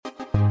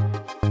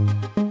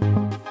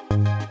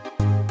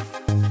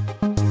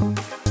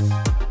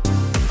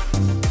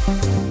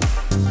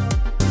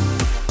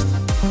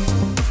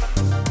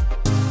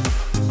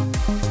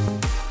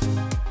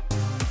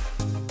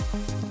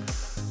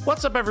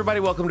What's up, everybody?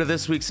 Welcome to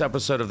this week's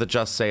episode of the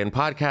Just Saying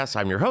podcast.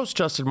 I'm your host,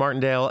 Justin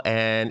Martindale,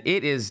 and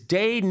it is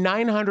day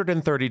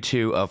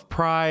 932 of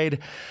Pride.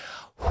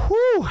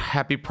 Whew,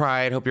 happy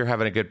Pride. Hope you're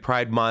having a good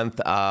Pride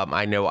month.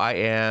 I know I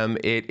am.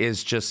 It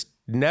is just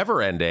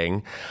never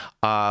ending.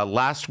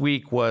 Last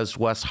week was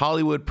West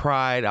Hollywood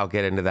Pride. I'll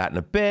get into that in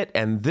a bit.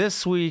 And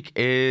this week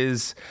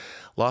is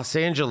Los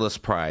Angeles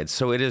Pride.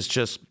 So it is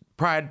just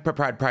Pride.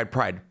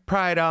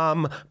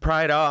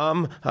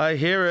 I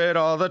hear it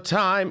all the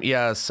time.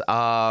 Yes.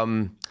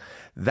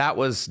 That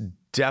was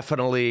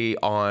definitely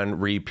on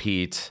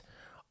repeat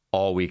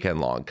all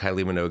weekend long.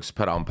 Kylie Minogue's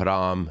Padam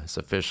Padam has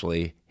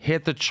officially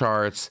hit the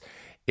charts.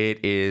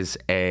 It is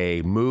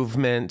a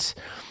movement.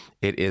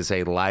 It is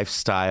a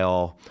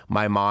lifestyle.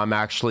 My mom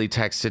actually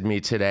texted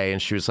me today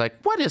and she was like,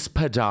 "What is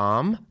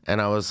Padam?"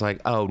 And I was like,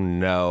 "Oh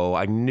no,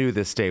 I knew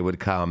this day would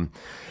come."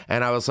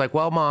 And I was like,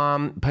 "Well,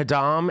 Mom,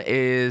 Padam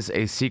is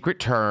a secret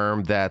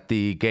term that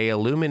the gay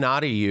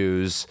Illuminati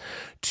use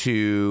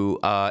to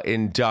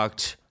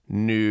induct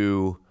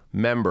new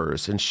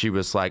members." And she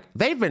was like,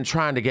 "They've been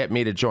trying to get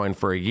me to join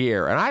for a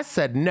year." And I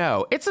said,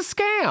 "No, it's a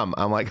scam."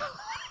 I'm like,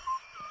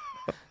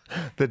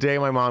 the day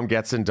my mom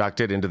gets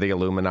inducted into the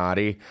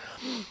Illuminati,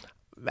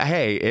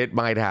 hey, it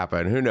might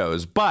happen. Who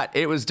knows? But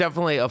it was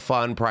definitely a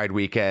fun Pride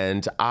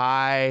weekend.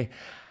 I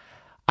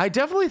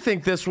definitely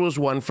think this was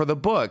one for the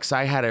books.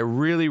 I had a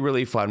really,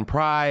 really fun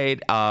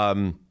Pride.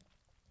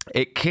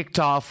 It kicked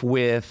off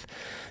with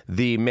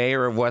the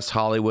mayor of West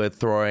Hollywood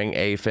throwing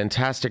a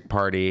fantastic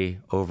party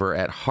over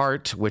at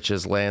Heart, which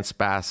is Lance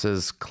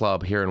Bass's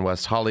club here in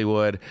West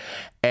Hollywood.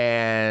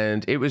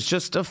 And it was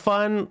just a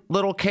fun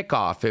little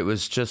kickoff. It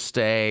was just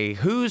a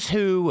who's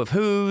who of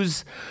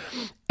who's.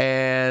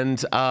 And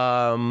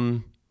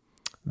the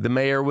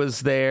mayor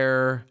was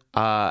there.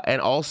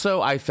 And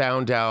also I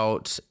found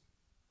out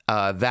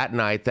that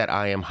night that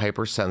I am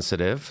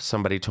hypersensitive.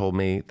 Somebody told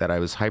me that I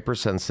was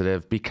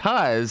hypersensitive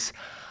because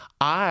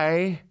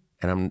I'm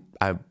going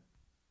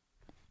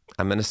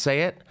to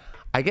say it.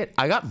 I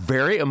got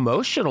very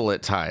emotional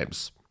at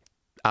times.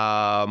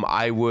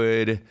 I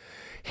would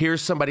hear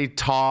somebody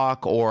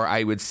talk, or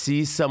I would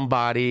see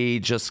somebody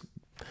just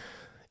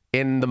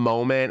in the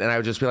moment, and I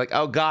would just be like,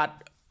 "Oh God,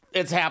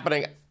 it's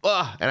happening."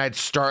 Ugh. And I'd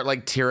start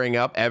like tearing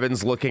up.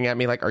 Evan's looking at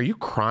me like, "Are you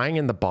crying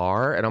in the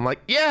bar?" And I'm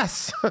like,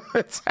 "Yes,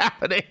 it's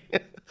happening."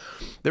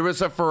 There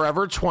was a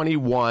Forever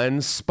 21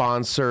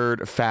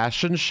 sponsored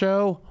fashion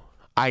show.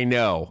 I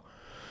know.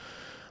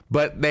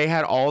 But they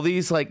had all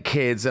these like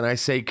kids, and I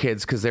say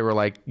kids because they were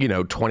like,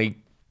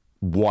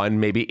 21,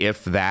 maybe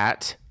if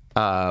that,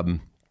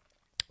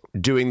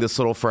 doing this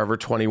little Forever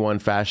 21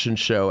 fashion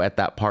show at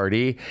that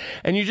party.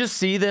 And you just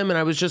see them, and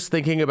I was just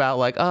thinking about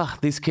like,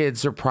 these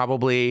kids are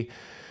probably,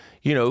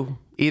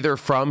 either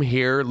from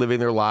here living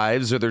their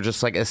lives, or they're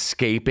just like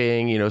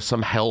escaping,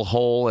 some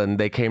hellhole, and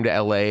they came to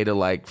LA to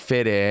like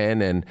fit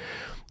in and,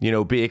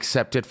 be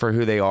accepted for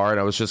who they are. And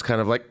I was just kind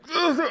of like,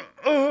 I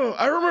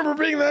remember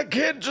being that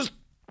kid, just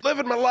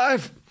living my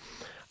life.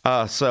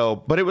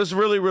 But it was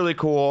really, really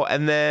cool.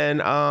 And then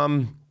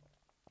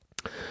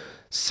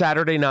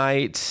Saturday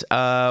night,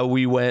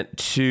 we went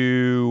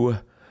to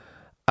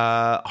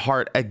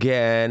Heart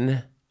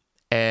again,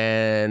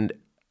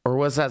 or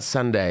was that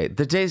Sunday?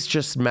 The days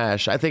just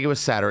mesh. I think it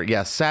was Saturday.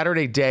 Yes,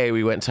 Saturday day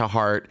we went to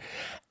Heart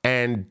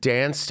and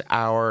danced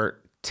our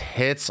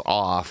tits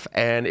off,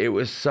 and it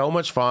was so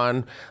much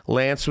fun.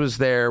 Lance was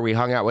there. We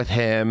hung out with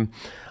him.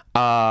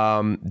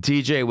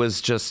 DJ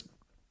was just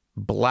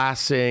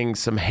blasting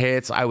some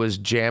hits. I was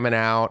jamming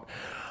out,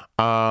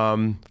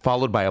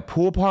 followed by a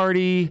pool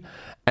party.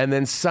 And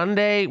then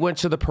Sunday went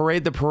to the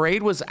parade. The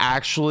parade was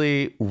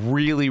actually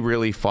really,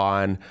 really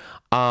fun.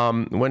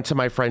 Went to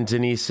my friend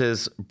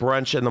Denise's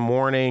brunch in the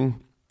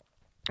morning.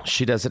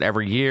 She does it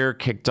every year,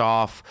 kicked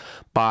off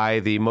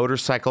by the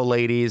motorcycle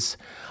ladies.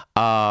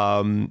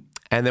 And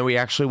then we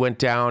actually went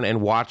down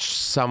and watched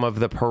some of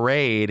the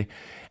parade.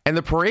 And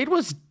the parade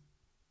was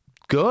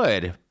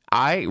good.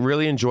 I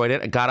really enjoyed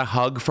it. I got a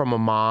hug from a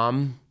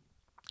mom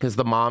because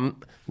the mom,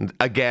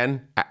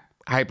 again,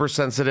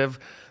 hypersensitive.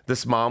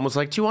 This mom was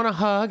like, "Do you want a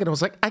hug?" And I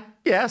was like,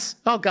 "Yes."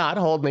 "Oh God,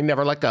 hold me,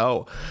 never let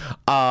go."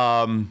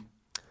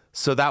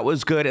 So that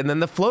was good. And then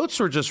the floats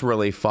were just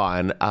really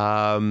fun.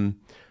 The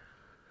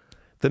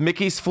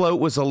Mickey's float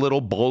was a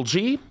little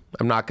bulgy,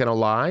 I'm not going to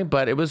lie,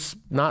 but it was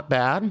not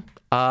bad.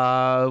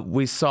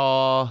 We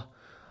saw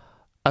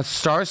a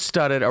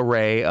star-studded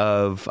array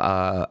of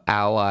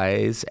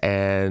allies,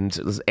 and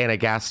Anna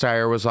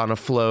Gasteyer was on a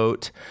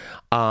float.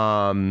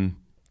 My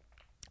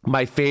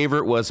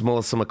favorite was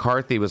Melissa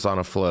McCarthy was on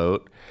a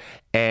float,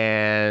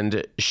 and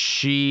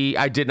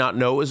I did not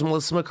know it was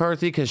Melissa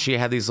McCarthy because she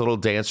had these little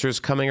dancers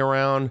coming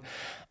around,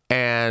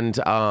 and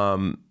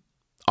all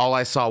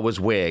I saw was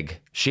wig.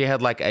 She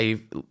had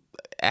it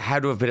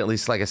had to have been at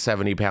least like a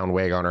 70-pound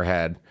wig on her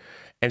head.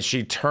 And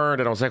she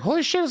turned, and I was like,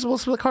 "Holy shit, it's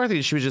Melissa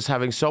McCarthy." She was just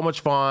having so much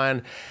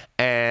fun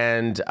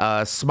and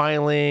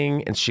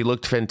smiling, and she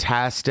looked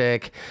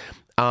fantastic.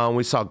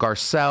 We saw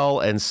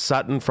Garcelle and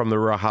Sutton from the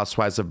Real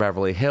Housewives of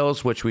Beverly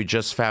Hills, which we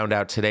just found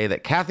out today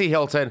that Kathy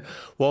Hilton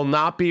will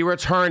not be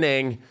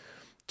returning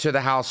to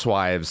the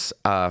Housewives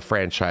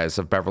franchise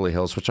of Beverly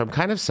Hills, which I'm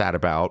kind of sad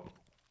about.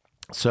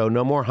 So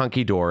no more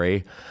Hunky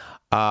Dory.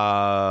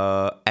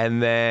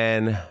 And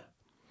then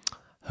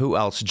who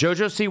else?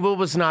 JoJo Siwa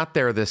was not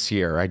there this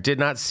year. I did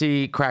not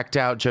see Cracked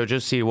Out JoJo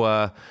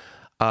Siwa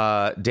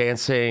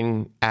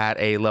dancing at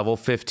a level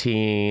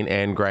 15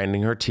 and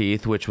grinding her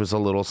teeth, which was a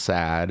little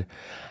sad.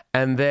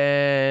 And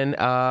then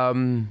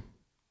I'm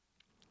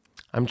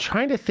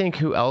trying to think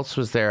who else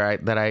was there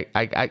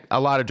a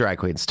lot of drag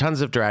queens,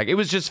 tons of drag. It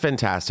was just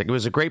fantastic. It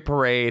was a great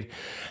parade,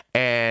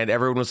 and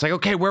everyone was like,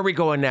 okay, where are we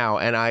going now?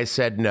 And I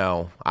said,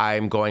 no,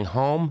 I'm going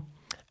home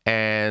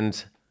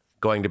and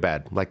going to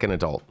bed like an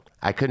adult.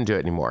 I couldn't do it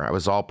anymore. I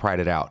was all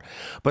prided out.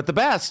 But the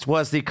best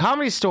was the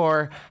Comedy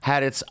Store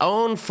had its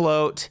own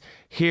float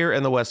here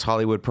in the West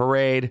Hollywood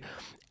Parade.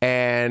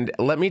 And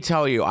let me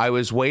tell you, I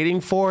was waiting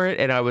for it,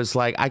 and I was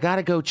like, I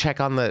gotta go check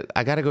on the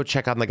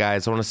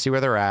guys. I want to see where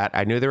they're at.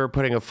 I knew they were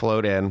putting a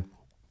float in.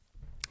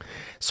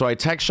 So I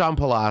text Sean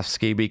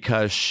Pulaski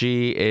because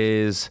she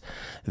is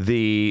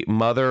the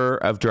mother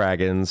of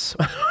dragons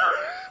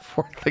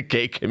for the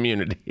gay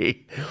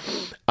community.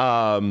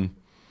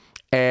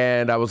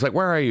 And I was like,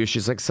 where are you?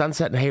 She's like,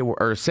 Sunset and Hayworth,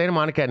 or Santa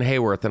Monica and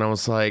Hayworth. And I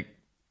was like,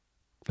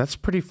 that's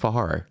pretty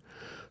far.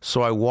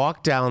 So I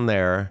walk down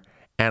there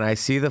and I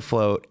see the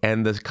float,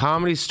 and the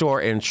Comedy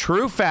Store, in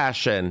true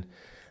fashion,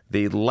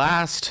 the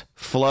last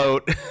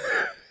float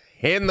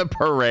in the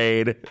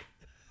parade,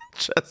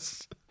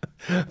 just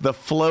the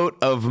float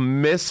of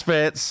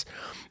misfits.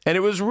 And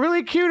it was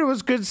really cute. It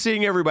was good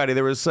seeing everybody.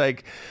 There was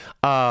like,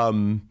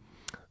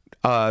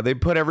 they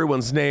put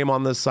everyone's name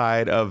on the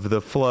side of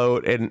the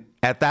float. And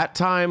at that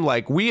time,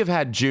 like, we have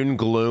had June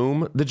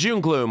gloom. The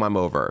June gloom, I'm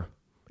over.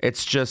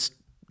 It's just,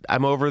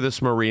 I'm over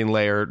this marine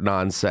layer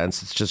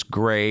nonsense. It's just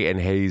gray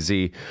and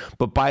hazy.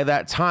 But by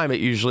that time, it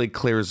usually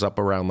clears up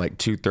around like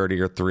 2:30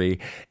 or 3.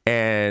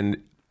 And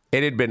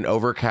it had been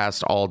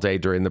overcast all day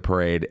during the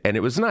parade, and it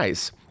was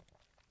nice.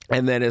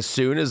 And then as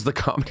soon as the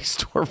Comedy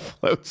Store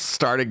floats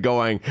started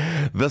going,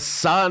 the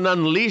sun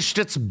unleashed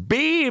its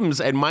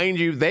beams. And mind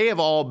you, they have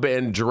all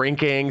been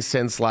drinking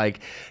since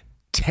like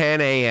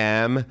 10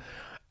 a.m.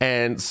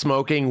 and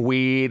smoking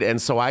weed. And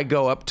so I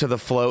go up to the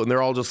float, and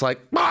they're all just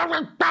like, bah,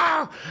 bah,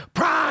 bah,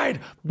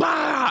 pride,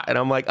 bah. And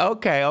I'm like,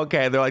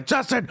 okay. They're like,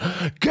 Justin,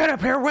 get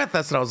up here with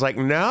us. And I was like,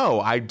 no,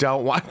 I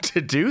don't want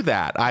to do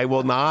that. I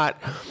will not.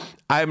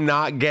 I'm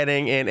not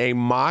getting in a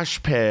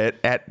mosh pit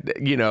at,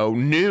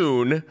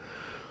 noon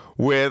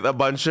with a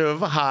bunch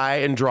of high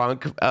and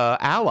drunk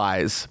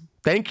allies.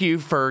 Thank you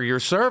for your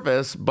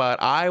service,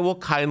 but I will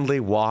kindly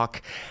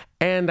walk,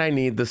 and I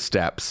need the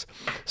steps.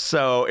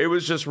 So it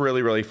was just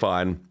really, really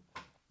fun.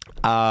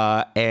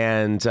 So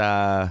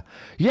that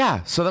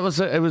was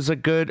it was a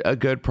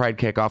good Pride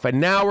kickoff. And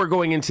now we're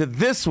going into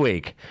this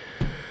week.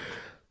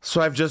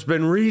 So I've just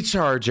been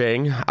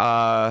recharging.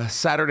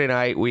 Saturday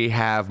night, we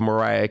have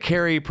Mariah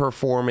Carey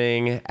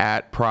performing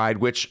at Pride,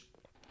 which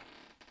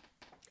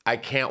I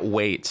can't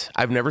wait.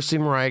 I've never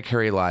seen Mariah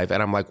Carey live,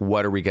 and I'm like,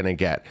 what are we going to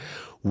get?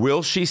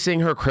 Will she sing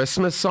her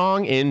Christmas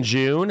song in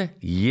June?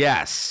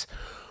 Yes.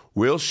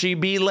 Will she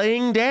be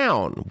laying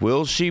down?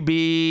 Will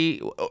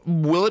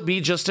it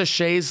be just a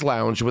chaise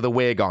lounge with a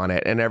wig on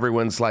it? And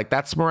everyone's like,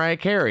 that's Mariah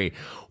Carey.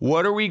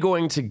 What are we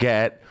going to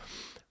get?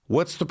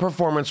 What's the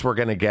performance we're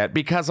going to get?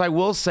 Because I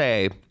will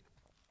say,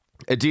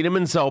 Idina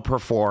Menzel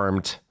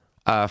performed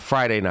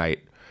Friday night,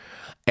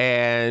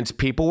 and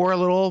people were a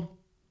little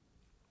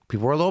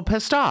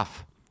pissed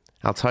off.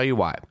 I'll tell you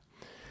why.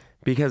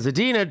 Because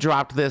Idina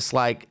dropped this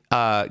like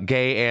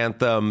gay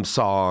anthem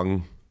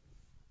song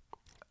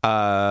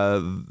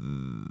a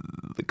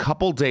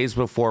couple days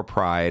before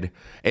Pride,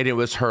 and it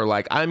was her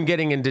like, I'm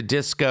getting into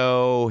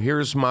disco.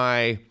 Here's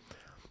my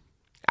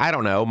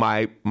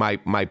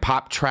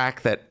pop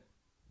track that,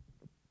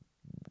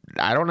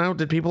 I don't know.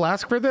 Did people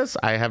ask for this?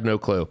 I have no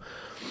clue.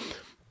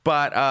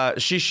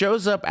 But she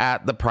shows up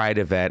at the Pride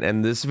event,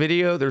 and this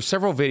video, there's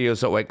several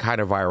videos that went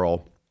kind of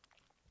viral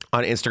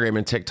on Instagram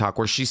and TikTok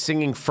where she's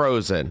singing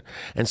Frozen.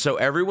 And so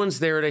everyone's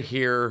there to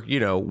hear,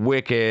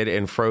 Wicked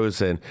and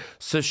Frozen.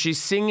 So she's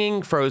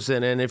singing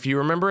Frozen. And if you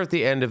remember at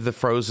the end of the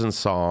Frozen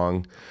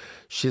song,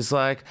 she's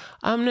like,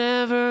 I'm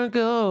never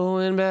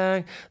going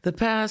back. The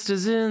past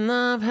is in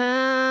the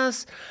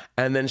past.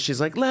 And then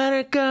she's like, let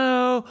it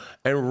go.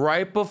 And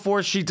right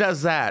before she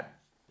does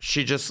that,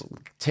 she just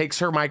takes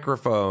her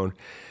microphone.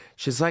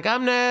 She's like,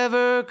 I'm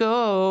never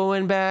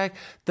going back.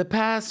 The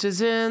past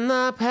is in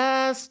the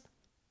past.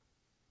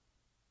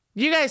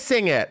 You guys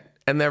sing it.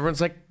 And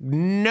everyone's like,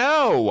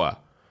 no.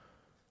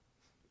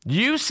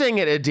 You sing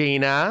it,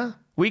 Idina.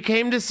 We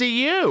came to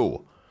see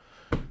you.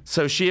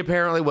 So she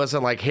apparently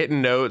wasn't like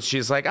hitting notes.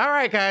 She's like, all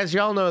right, guys,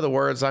 y'all know the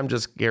words. I'm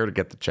just here to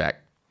get the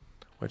check.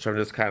 Which I'm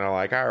just kind of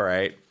like, all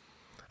right.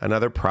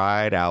 Another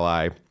Pride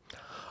ally.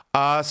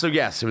 So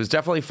yes, it was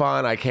definitely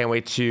fun. I can't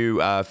wait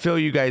to fill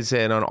you guys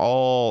in on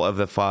all of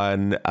the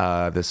fun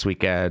this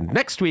weekend.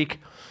 Next week,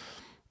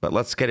 But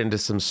let's get into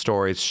some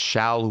stories,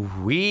 shall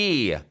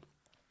we?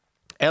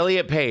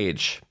 Elliot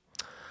Page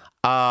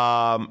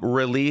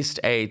released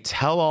a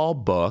tell-all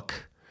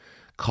book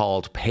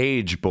called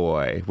Page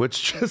Boy,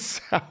 which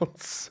just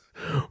sounds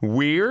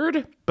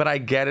weird, but I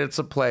get it's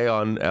a play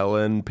on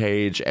Ellen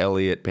Page,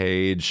 Elliot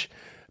Page,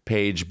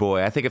 Page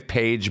Boy. I think of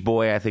Page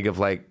Boy, I think of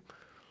like,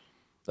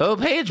 oh,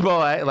 Page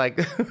Boy, like,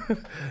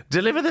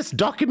 deliver this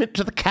document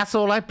to the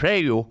castle, I pray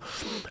you.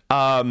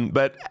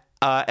 But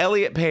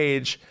Elliot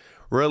Page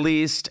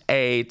released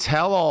a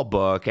tell-all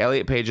book.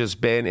 Elliot Page has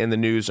been in the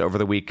news over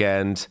the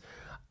weekend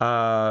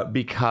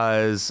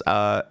because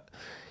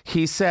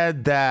he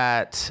said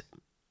that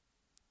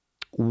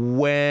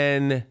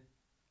when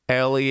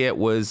Elliot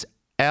was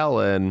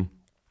Ellen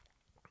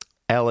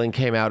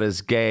came out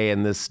as gay,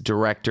 and this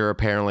director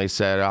apparently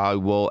said, I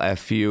will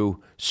F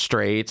you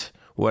straight,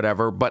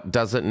 whatever, but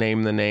doesn't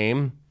name the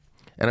name.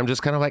 And I'm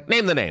just kind of like,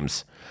 name the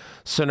names.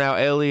 So now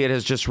Elliot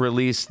has just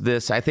released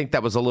this. I think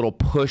that was a little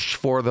push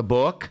for the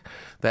book,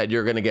 that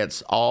you're going to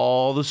get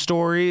all the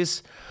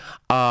stories.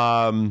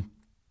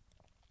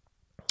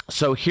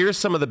 So here's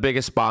some of the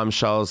biggest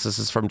bombshells. This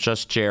is from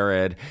Just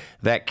Jared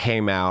that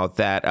came out,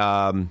 that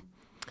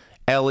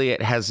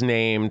Elliot has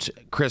named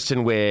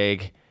Kristen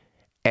Wiig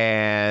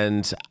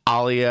and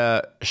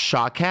Alia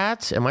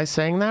Shawkat. Am I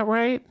saying that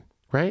right?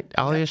 Right?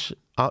 Alia,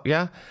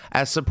 yeah.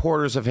 As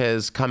supporters of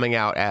his coming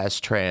out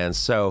as trans.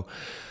 So,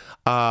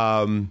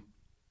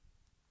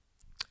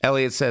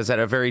 Elliot says at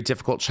a very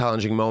difficult,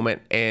 challenging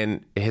moment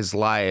in his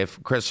life,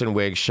 Kristen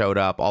Wiig showed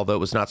up, although it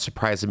was not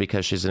surprising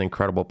because she's an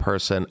incredible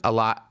person.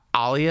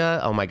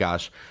 Alia, oh my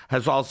gosh,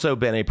 has also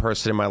been a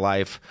person in my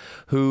life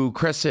who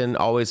Kristen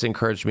always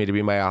encouraged me to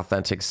be my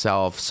authentic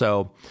self.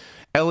 So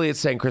Elliot's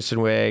saying Kristen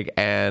Wiig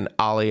and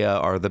Alia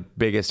are the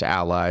biggest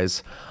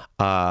allies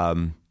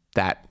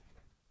that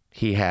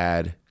he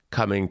had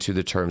coming to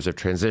the terms of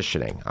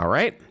transitioning. All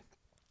right.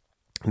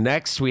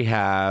 Next, we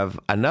have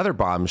another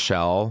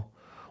bombshell,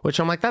 which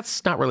I'm like,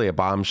 that's not really a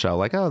bombshell.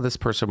 Like, oh, this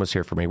person was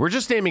here for me. We're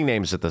just naming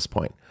names at this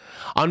point.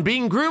 On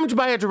being groomed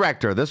by a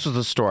director, this was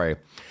the story.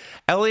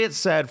 Elliot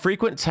said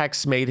frequent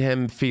texts made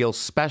him feel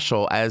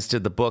special, as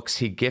did the books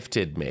he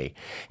gifted me.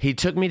 He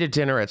took me to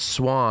dinner at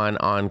Swan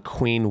on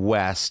Queen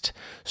West.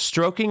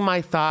 Stroking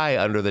my thigh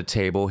under the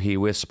table, he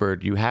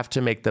whispered, "You have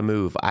to make the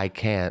move. I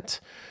can't."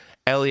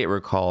 Elliot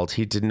recalled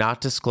he did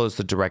not disclose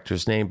the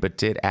director's name, but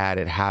did add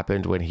it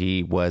happened when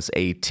he was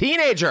a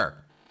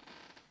teenager.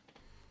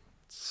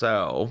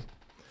 So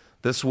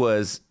this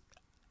was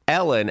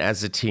Ellen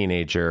as a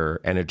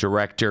teenager and a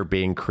director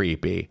being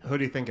creepy. Who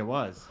do you think it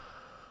was?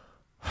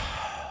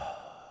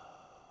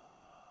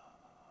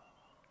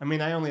 I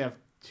mean, I only have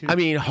two. I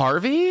mean,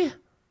 Harvey?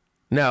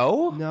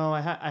 No. No,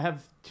 I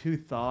have two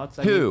thoughts.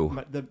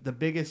 Who? The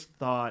biggest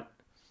thought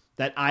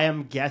that I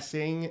am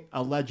guessing,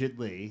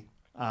 allegedly,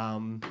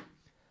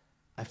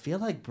 I feel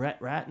like Brett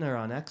Ratner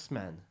on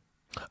X-Men.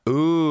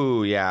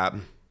 Ooh, yeah.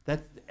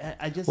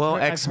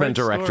 X-Men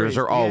directors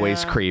are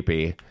always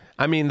creepy.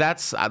 I mean,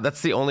 that's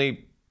the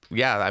only.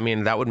 Yeah, I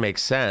mean, that would make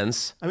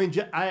sense. I mean,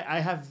 I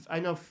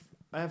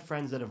have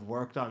friends that have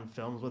worked on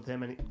films with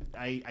him, and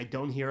I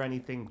don't hear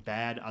anything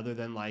bad other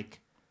than like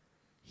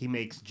he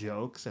makes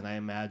jokes, and I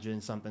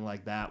imagine something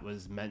like that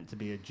was meant to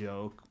be a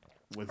joke.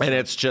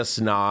 It's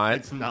just not.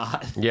 It's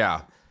not.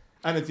 Yeah.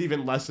 And it's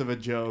even less of a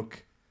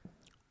joke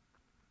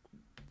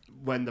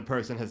when the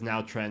person has now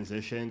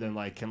transitioned and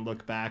like can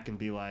look back and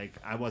be like,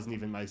 I wasn't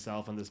even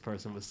myself, and this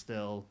person was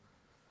still.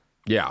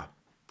 Yeah.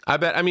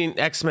 I mean,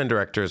 X-Men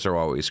directors are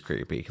always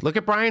creepy. Look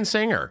at Bryan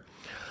Singer,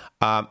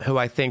 who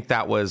I think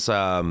that was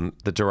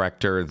the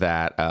director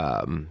that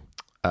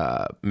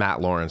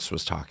Matt Lawrence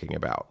was talking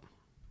about.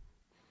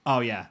 Oh,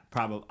 yeah,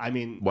 probably. I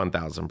mean,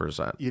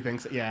 1,000%. You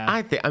think so? Yeah.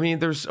 I mean,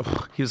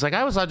 he was like,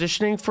 I was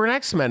auditioning for an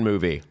X-Men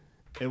movie.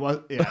 It was,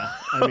 yeah.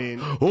 I mean,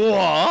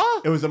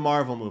 what? It was a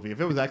Marvel movie. If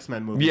it was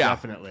X-Men movie,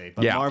 definitely.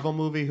 But Marvel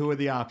movie, who are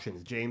the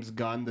options? James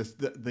Gunn,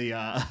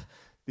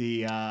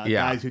 the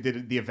guys who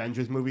did the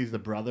Avengers movies, the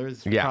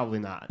brothers? Yeah. Probably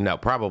not. No,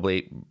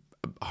 probably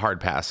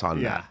hard pass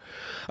on that.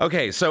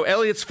 Okay, so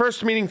Elliot's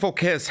first meaningful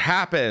kiss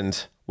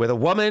happened with a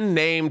woman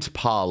named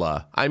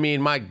Paula. I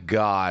mean, my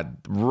God,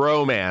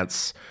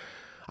 romance.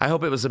 I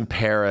hope it was in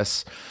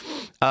Paris.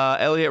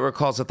 Elliot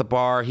recalls that the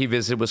bar he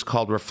visited was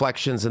called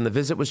Reflections, and the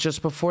visit was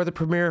just before the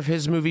premiere of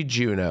his movie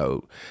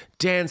Juno.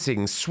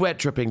 Dancing, sweat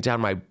dripping down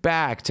my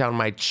back, down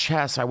my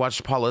chest. I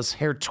watched Paula's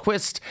hair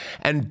twist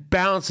and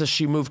bounce as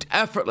she moved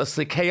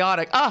effortlessly,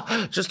 chaotic.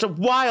 Just a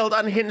wild,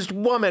 unhinged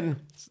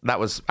woman.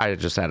 I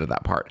just added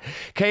that part.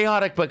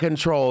 Chaotic but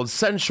controlled,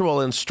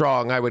 sensual and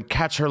strong. I would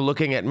catch her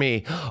looking at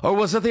me. Or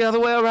was it the other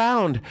way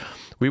around?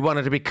 We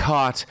wanted to be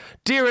caught,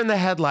 deer in the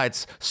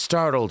headlights,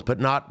 startled but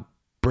not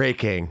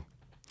breaking.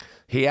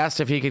 He asked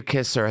if he could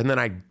kiss her, and then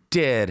I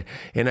did,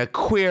 in a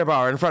queer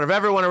bar in front of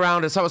everyone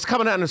around us. I was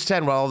coming to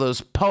understand what all those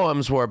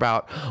poems were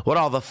about, what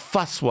all the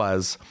fuss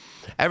was.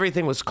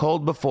 Everything was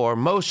cold before,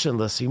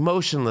 motionless,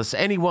 emotionless.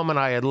 Any woman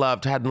I had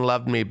loved hadn't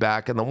loved me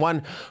back, and the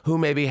one who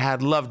maybe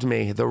had loved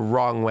me the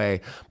wrong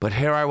way. But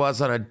here I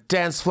was on a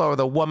dance floor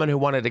with a woman who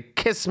wanted to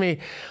kiss me,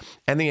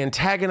 and the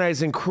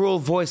antagonizing, cruel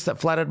voice that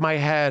flooded my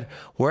head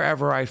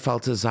wherever I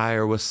felt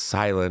desire was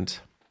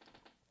silent.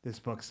 This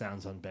book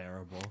sounds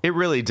unbearable. It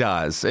really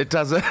does. It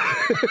doesn't.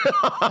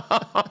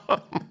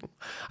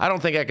 I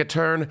don't think I could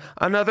turn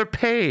another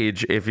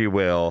page, if you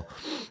will.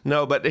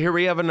 No, but here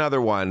we have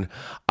another one.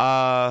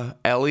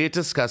 Elliot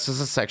discusses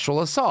a sexual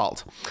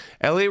assault.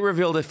 Elliot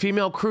revealed a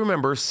female crew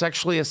member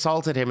sexually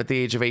assaulted him at the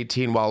age of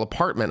 18 while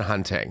apartment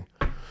hunting.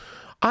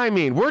 I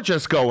mean, we're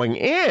just going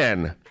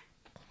in.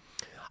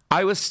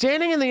 I was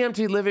standing in the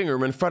empty living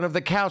room in front of the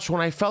couch when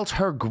I felt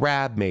her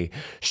grab me.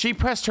 She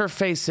pressed her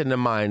face into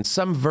mine,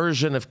 some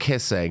version of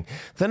kissing.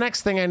 The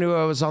next thing I knew,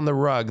 I was on the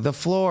rug, the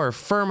floor,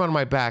 firm on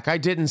my back. I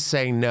didn't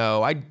say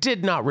no. I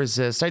did not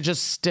resist. I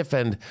just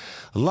stiffened.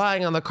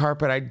 Lying on the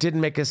carpet, I didn't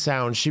make a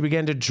sound. She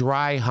began to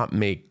dry hump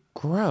me.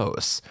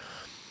 Gross.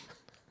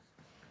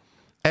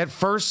 At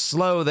first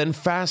slow, then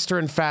faster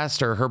and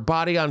faster, her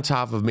body on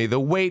top of me,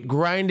 the weight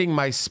grinding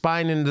my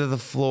spine into the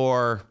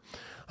floor.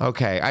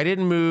 Okay, I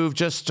didn't move,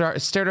 just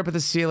stared up at the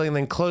ceiling,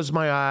 then closed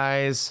my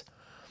eyes,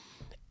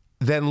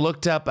 then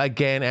looked up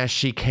again as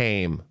she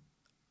came.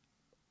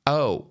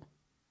 Oh,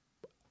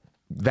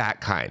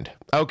 that kind.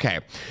 Okay.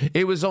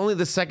 It was only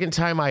the second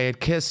time I had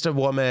kissed a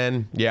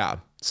woman. Yeah.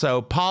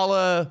 So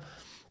Paula,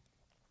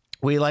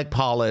 we like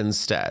Paula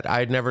instead. I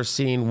had never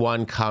seen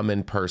one come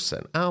in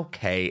person.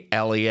 Okay,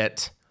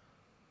 Elliot.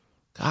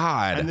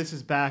 God. And this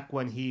is back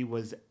when he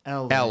was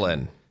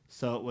Ellen.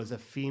 So it was a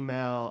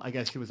female, I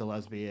guess she was a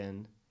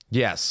lesbian.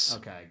 Yes.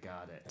 Okay,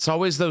 got it. It's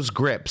always those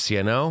grips,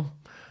 you know?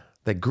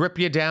 They grip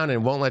you down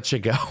and won't let you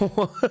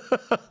go.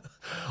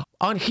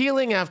 On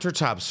healing after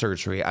top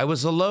surgery, I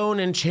was alone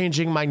and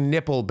changing my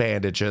nipple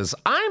bandages.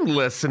 I'm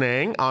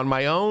listening on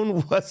my own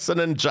lesson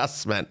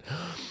adjustment.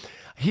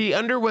 He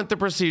underwent the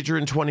procedure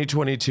in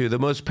 2022. The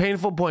most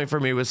painful point for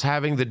me was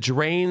having the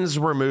drains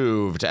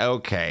removed.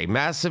 Okay,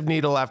 massive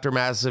needle after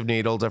massive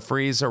needle to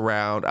freeze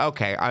around.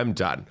 Okay, I'm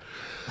done.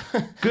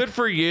 Good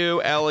for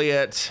you,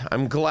 Elliot.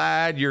 I'm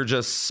glad you're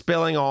just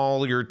spilling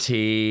all your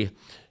tea.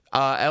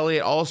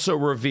 Elliot also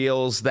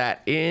reveals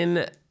that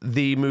in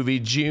the movie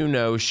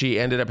Juno, she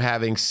ended up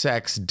having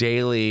sex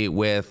daily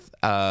with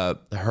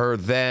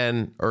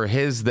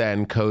his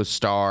then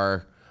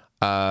co-star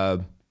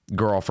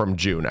girl from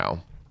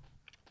Juno.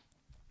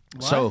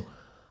 What? So,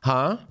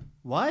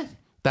 What?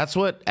 That's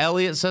what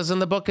Elliot says in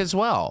the book as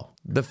well.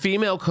 The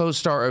female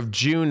co-star of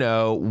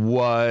Juno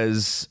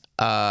was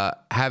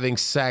having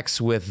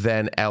sex with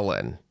then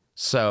Ellen.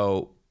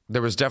 So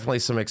there was definitely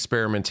some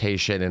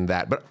experimentation in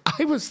that. But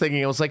I was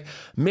thinking, I was like,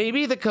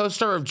 maybe the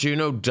co-star of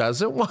Juno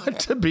doesn't want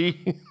to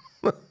be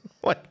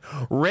like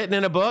written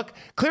in a book.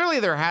 Clearly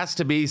there has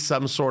to be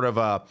some sort of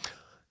a,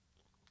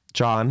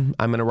 John,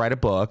 I'm going to write a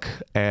book,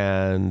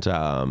 and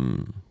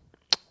I'm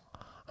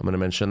going to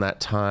mention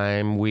that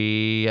time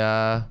we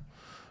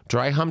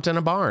dry humped in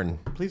a barn.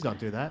 Please don't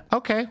do that.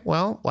 Okay,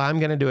 well, I'm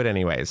going to do it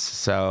anyways.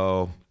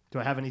 So, do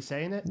I have any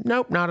say in it?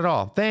 Nope, not at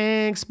all.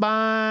 Thanks,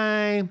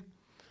 bye.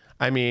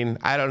 I mean,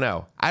 I don't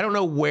know. I don't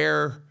know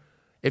where,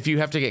 if you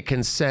have to get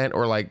consent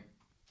or like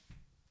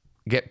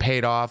get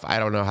paid off. I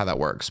don't know how that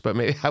works. But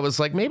maybe, I was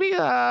like, maybe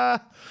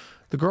the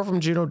girl from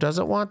Juno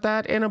doesn't want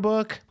that in a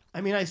book.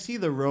 I mean, I see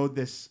the road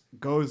this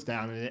goes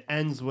down, and it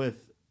ends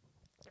with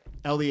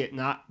Elliot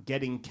not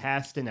getting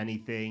cast in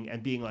anything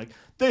and being like,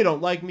 they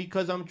don't like me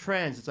because I'm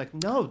trans. It's like,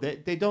 no,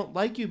 they don't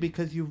like you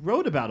because you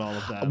wrote about all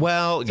of that.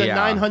 Well, it's a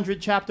 900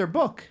 chapter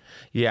book.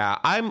 Yeah,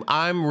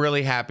 I'm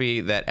really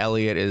happy that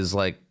Elliot is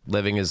like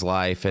living his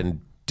life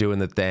and doing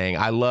the thing.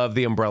 I love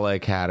the Umbrella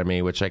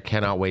Academy, which I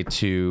cannot wait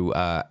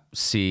to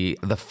see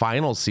the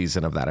final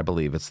season of that. I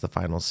believe it's the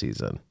final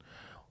season.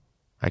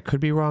 I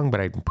could be wrong,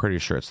 but I'm pretty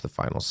sure it's the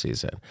final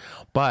season.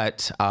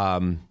 But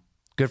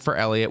good for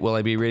Elliot. Will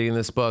I be reading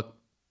this book?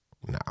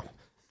 No.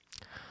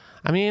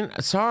 I mean,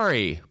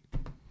 sorry.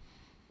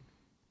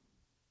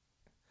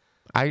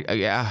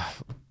 Yeah.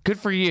 Good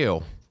for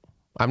you.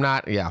 I'm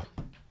not. Yeah.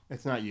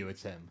 It's not you.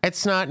 It's him.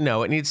 It's not.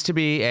 No. It needs to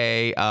be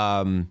a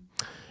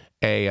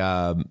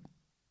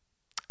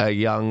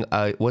young.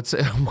 What's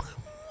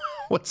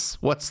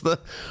the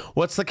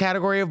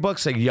category of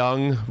books? A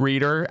young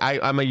reader.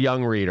 I'm a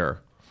young reader.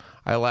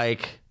 I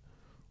like,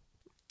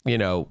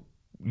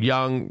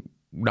 young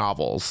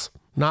novels.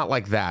 Not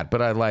like that,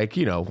 but I like,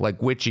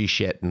 like witchy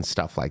shit and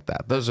stuff like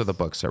that. Those are the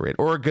books I read.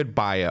 Or a good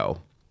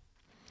bio.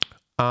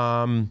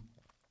 But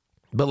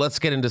let's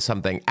get into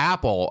something.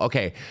 Apple.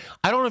 Okay.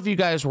 I don't know if you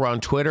guys were on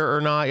Twitter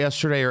or not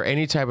yesterday or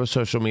any type of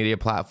social media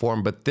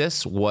platform, but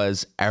this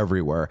was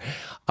everywhere.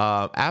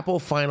 Apple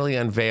finally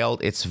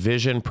unveiled its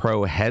Vision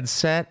Pro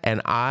headset,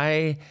 and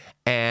I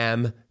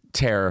am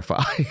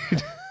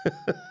terrified.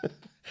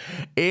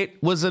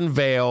 It was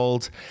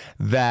unveiled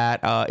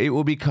that it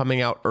will be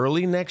coming out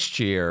early next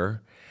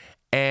year,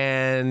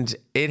 and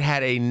it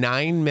had a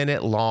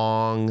 9-minute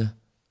long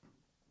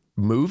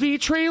movie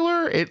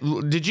trailer.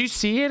 Did you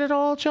see it at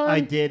all, John? I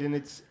did,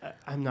 and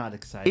I'm not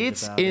excited.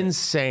 It's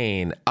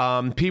insane.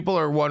 People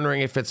are wondering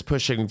if it's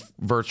pushing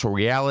virtual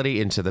reality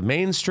into the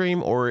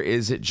mainstream, or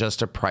is it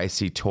just a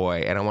pricey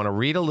toy? And I want to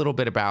read a little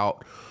bit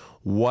about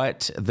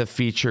what the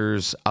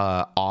features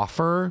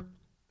offer.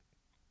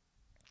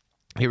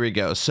 Here we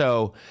go.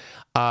 So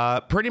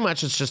pretty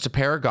much it's just a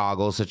pair of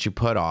goggles that you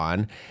put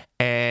on,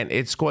 and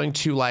it's going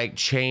to like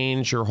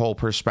change your whole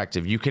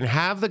perspective. You can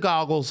have the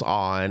goggles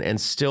on and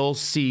still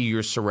see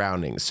your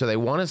surroundings. So they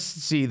want to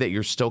see that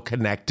you're still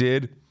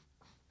connected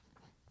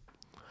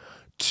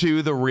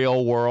to the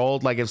real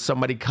world. Like if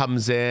somebody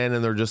comes in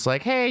and they're just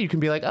like, hey, you can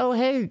be like, oh,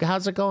 hey,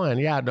 how's it going?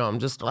 Yeah, no, I'm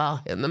just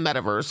in the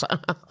metaverse.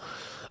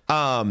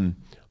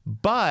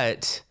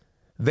 But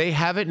they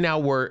have it now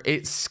where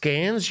it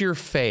scans your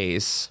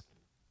face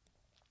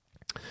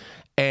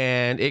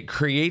and it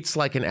creates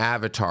like an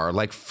avatar,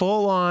 like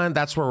full on.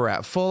 That's where we're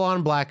at, full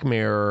on Black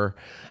Mirror.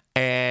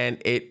 And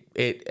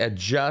it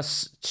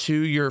adjusts to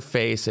your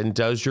face and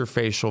does your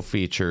facial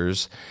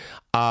features.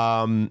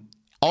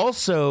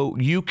 Also,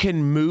 you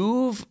can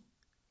move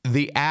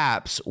the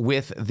apps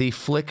with the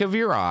flick of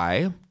your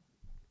eye,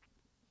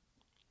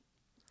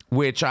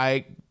 which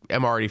I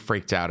am already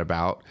freaked out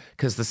about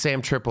because the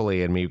Sam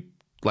Tripoli in me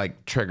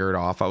like triggered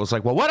off. I was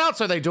like, well, what else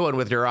are they doing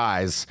with your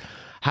eyes?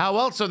 How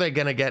else are they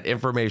going to get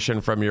information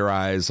from your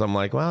eyes? I'm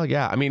like, well,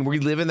 yeah. I mean, we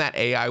live in that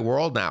AI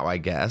world now, I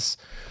guess.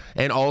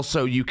 And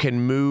also you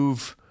can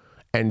move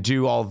and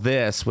do all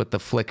this with the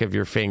flick of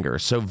your finger.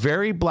 So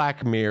very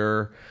Black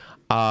Mirror.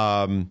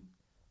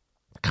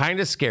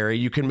 Kind of scary.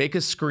 You can make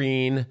a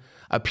screen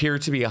appear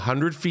to be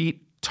 100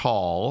 feet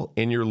tall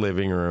in your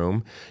living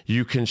room.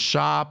 You can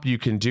shop. You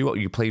can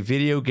you play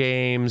video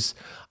games.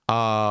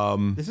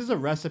 This is a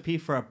recipe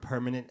for a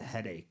permanent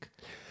headache.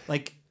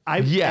 Like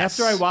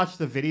after I watched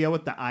the video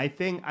with the eye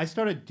thing, I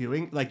started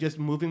doing like just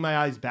moving my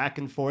eyes back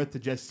and forth to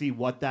just see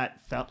what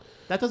that felt.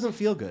 That doesn't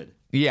feel good.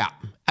 Yeah,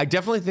 I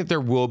definitely think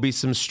there will be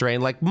some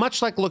strain, like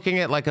much like looking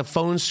at like a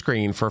phone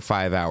screen for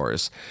 5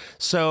 hours.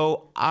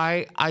 So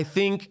I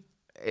think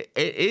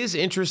it is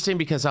interesting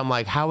because I'm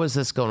like, how is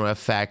this going to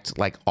affect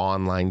like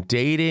online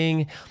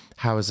dating?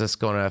 How is this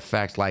going to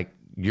affect like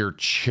your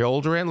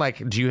children?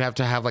 Like, do you have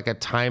to have like a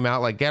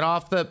timeout? Like, get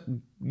off the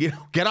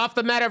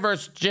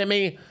metaverse,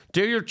 Jimmy.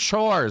 Do your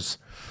chores.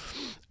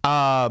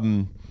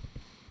 And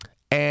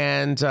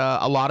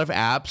a lot of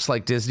apps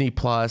like Disney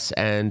Plus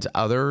and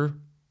other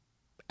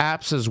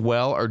apps as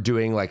well are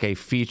doing like a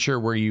feature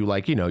where you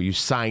like, you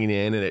sign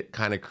in and it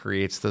kind of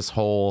creates this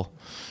whole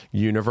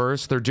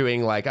universe. They're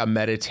doing like a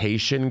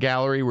meditation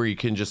gallery where you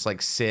can just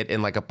like sit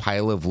in like a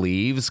pile of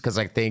leaves because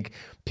I think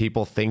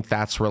people think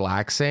that's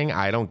relaxing.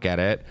 I don't get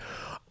it.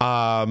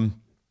 And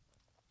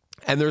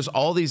there's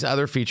all these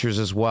other features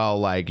as well,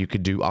 like you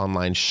could do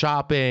online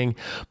shopping,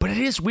 but it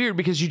is weird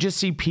because you just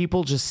see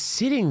people just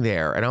sitting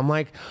there and I'm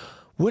like,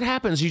 what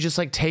happens? You just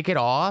like take it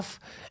off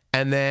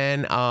and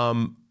then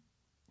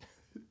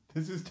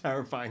this is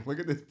terrifying.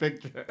 Look at this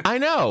picture. I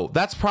know.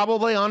 That's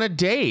probably on a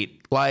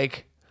date.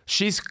 Like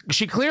she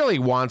clearly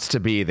wants to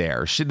be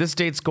there. This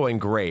date's going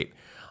great.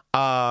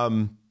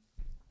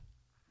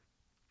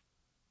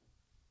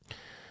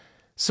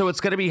 So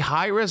it's going to be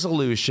high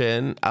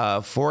resolution,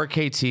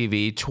 4K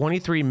TV,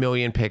 23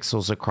 million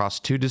pixels across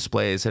 2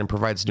 displays, and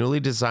provides newly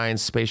designed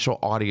spatial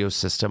audio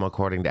system,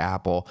 according to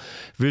Apple.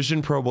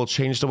 Vision Pro will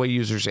change the way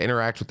users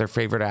interact with their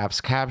favorite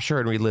apps, capture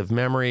and relive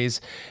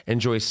memories,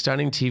 enjoy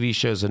stunning TV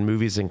shows and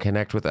movies, and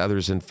connect with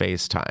others in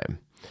FaceTime.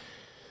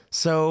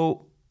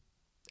 So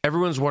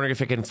everyone's wondering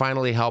if it can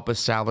finally help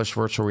establish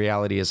virtual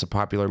reality as a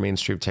popular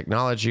mainstream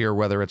technology or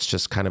whether it's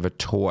just kind of a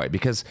toy.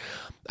 Because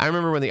I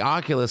remember when the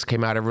Oculus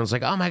came out, everyone's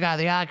like, oh my God,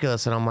 the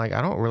Oculus. And I'm like,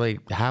 I don't really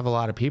have a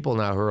lot of people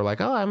now who are like,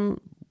 oh, I'm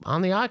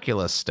on the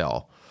Oculus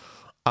still.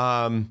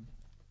 And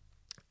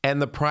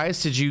the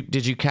price, did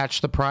you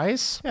catch the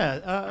price?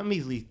 Yeah, a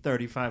measly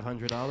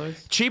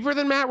 $3,500. Cheaper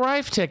than Matt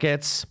Rife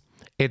tickets.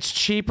 It's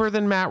cheaper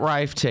than Matt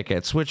Rife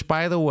tickets, which,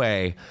 by the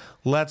way,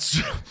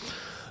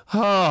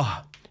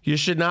 you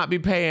should not be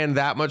paying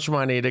that much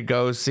money to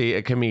go see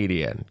a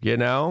comedian,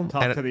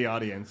 Talk to the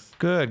audience.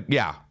 Good.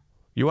 Yeah.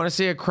 You want to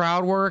see a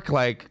crowd work?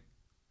 Like,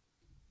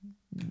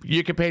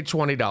 you could pay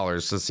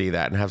 $20 to see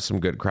that and have some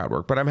good crowd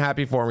work. But I'm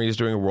happy for him. He's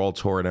doing a world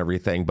tour and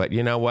everything. But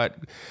you know what?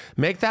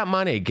 Make that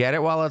money. Get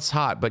it while it's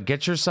hot. But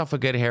get yourself a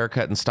good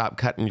haircut and stop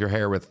cutting your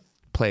hair with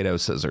Play-Doh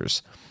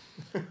scissors.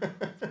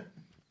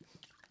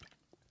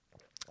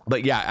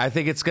 But yeah, I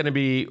think it's going to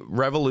be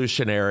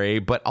revolutionary.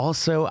 But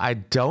also, I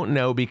don't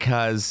know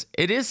because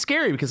it is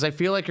scary because I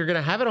feel like you're going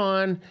to have it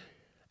on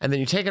and then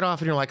you take it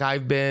off and you're like,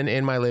 I've been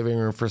in my living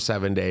room for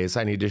 7 days.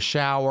 I need to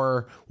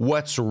shower.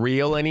 What's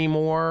real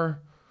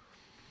anymore?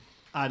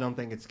 I don't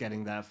think it's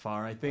getting that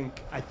far. I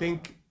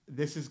think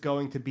this is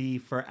going to be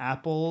for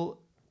Apple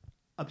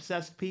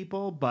obsessed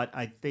people, but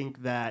I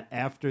think that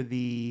after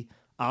the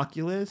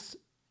Oculus,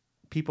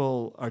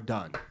 people are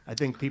done. I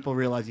think people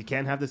realize you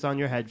can't have this on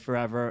your head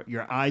forever.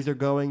 Your eyes are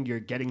going,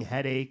 you're getting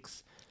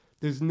headaches.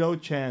 There's no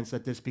chance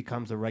that this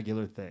becomes a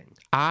regular thing.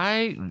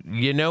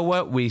 You know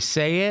what? We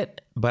say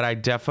it, but I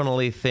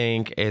definitely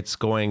think it's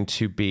going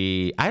to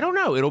be, I don't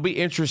know. It'll be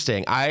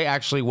interesting. I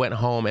actually went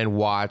home and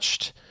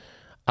watched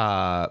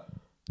the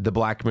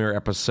Black Mirror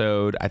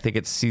episode. I think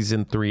it's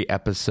season 3,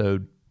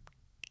 episode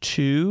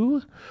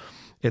 2.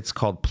 It's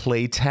called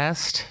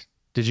Playtest.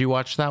 Did you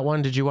watch that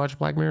one? Did you watch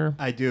Black Mirror?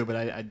 I do, but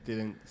I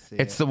didn't see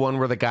It's the one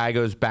where the guy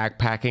goes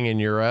backpacking in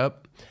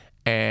Europe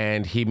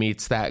and he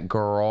meets that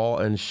girl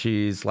and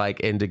she's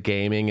like into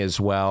gaming as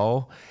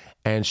well.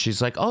 And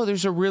she's like, oh,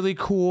 there's a really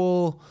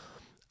cool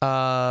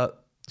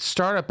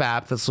startup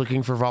app that's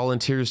looking for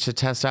volunteers to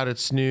test out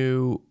its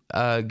new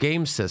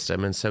game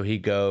system. And so he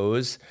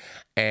goes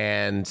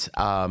and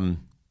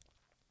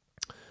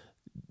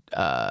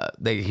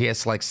he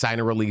has to like sign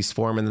a release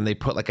form, and then they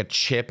put like a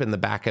chip in the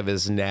back of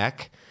his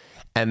neck.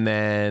 And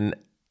then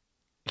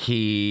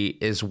he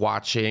is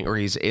watching, or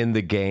he's in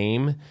the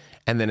game,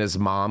 and then his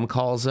mom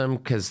calls him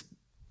because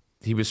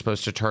he was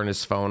supposed to turn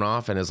his phone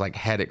off, and his like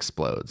head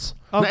explodes.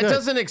 Oh, It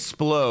doesn't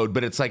explode,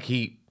 but it's like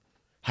he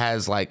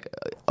has like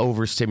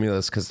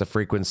overstimulus because the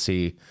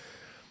frequency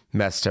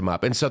messed him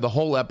up. And so the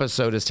whole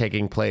episode is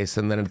taking place,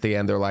 and then at the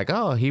end they're like,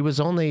 oh, he was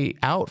only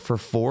out for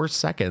 4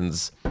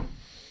 seconds.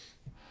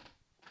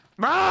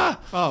 Ah!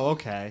 Oh,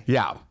 okay.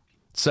 Yeah.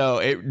 So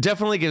it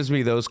definitely gives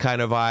me those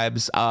kind of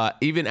vibes.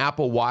 Even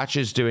Apple Watch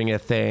is doing a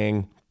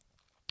thing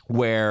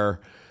where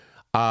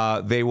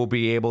they will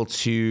be able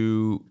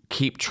to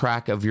keep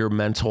track of your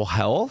mental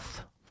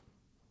health,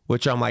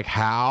 which I'm like,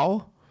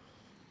 how?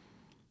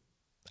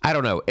 I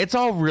don't know. It's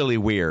all really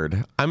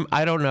weird.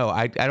 I don't know.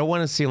 I don't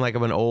want to seem like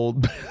I'm an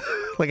old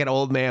like an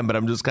old man, but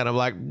I'm just kind of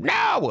like,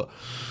 no.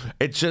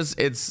 I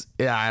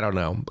don't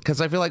know.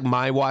 Because I feel like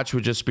my watch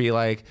would just be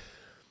like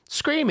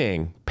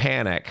screaming,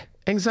 panic,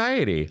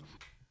 anxiety.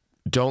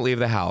 Don't leave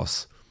the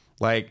house.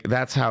 Like,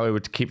 that's how it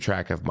would keep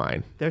track of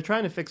mine. They're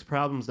trying to fix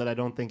problems that I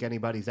don't think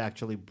anybody's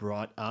actually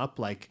brought up.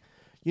 Like,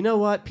 you know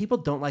what? People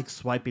don't like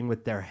swiping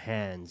with their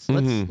hands.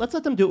 Let's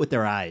let them do it with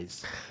their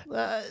eyes.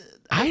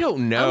 I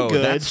don't know.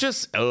 That's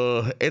just,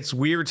 it's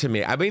weird to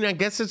me. I mean, I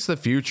guess it's the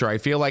future. I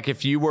feel like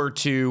if you were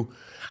to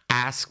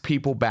ask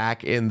people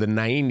back in the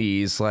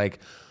 90s, like,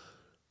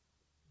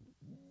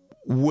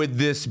 would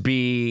this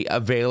be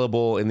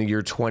available in the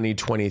year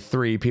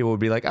 2023? People would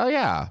be like, oh,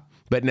 yeah.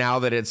 But now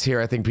that it's here,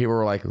 I think people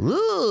are like,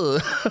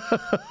 ugh.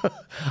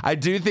 I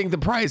do think the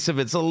price of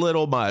it's a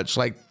little much,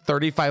 like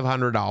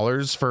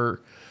 $3,500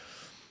 for,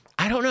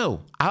 I don't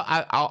know.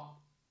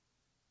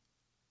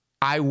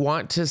 I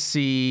want to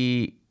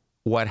see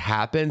what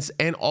happens.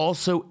 And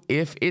also,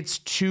 if it's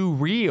too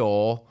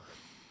real,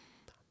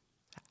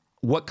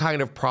 what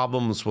kind of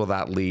problems will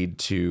that lead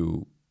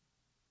to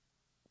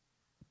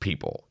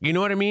people? You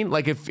know what I mean?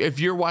 Like if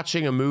you're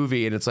watching a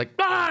movie and it's like,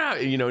 ah,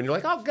 you know, and you're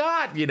like, oh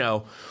God, you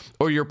know,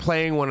 or you're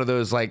playing one of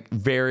those like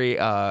very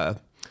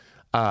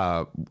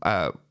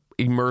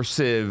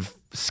immersive,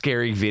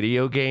 scary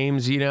video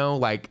games, you know,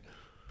 like.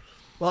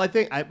 Well, I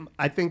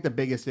think the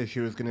biggest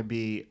issue is going to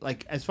be,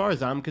 like, as far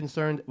as I'm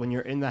concerned, when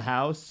you're in the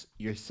house,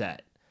 you're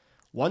set.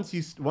 Once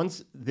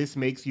this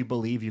makes you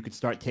believe you could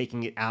start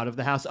taking it out of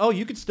the house, oh,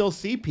 you could still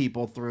see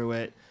people through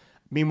it.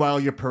 Meanwhile,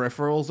 your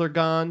peripherals are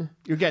gone.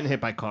 You're getting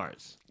hit by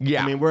cars.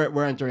 Yeah. I mean,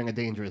 we're entering a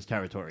dangerous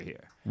territory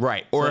here.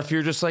 Right. Or if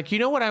you're just like, you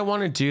know what I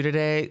want to do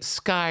today?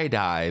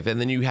 Skydive. And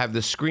then you have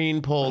the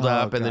screen pulled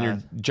up and then you're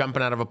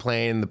jumping out of a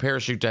plane, the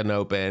parachute doesn't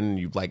open,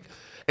 you like,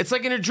 it's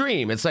like in a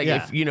dream. It's like,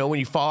 if you know, when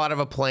you fall out of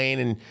a plane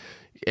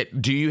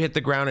and do you hit the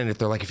ground? And if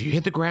they're like, if you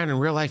hit the ground in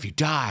real life, you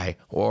die.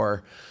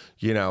 Or,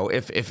 you know,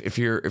 if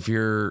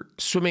you're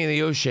swimming in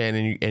the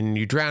ocean and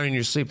you drown in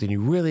your sleep, then you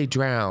really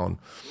drown.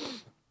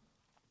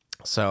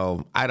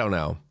 So I don't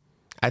know.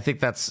 I think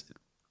that's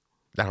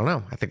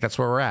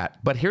where we're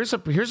at. But here's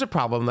a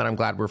problem that I'm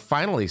glad we're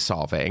finally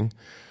solving.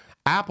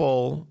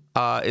 Apple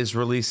is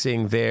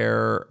releasing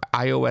their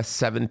iOS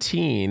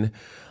 17,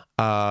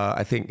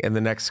 I think, in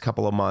the next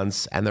couple of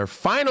months. And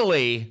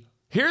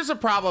here's a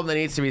problem that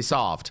needs to be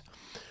solved.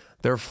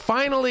 They're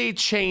finally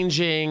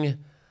changing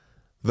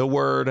the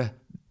word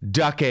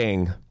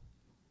ducking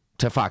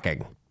to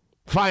fucking.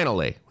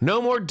 Finally.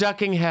 No more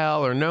ducking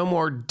hell, or no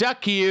more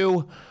duck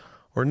you,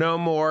 or no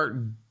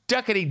more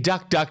duckity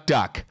duck duck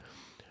duck.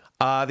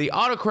 The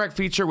autocorrect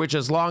feature, which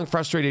has long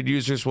frustrated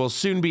users, will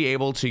soon be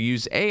able to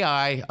use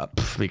AI,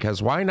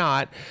 because why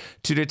not,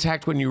 to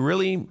detect when you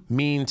really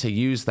mean to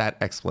use that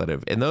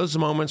expletive. In those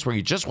moments where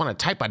you just want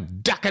to type a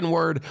ducking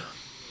word,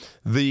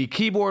 the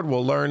keyboard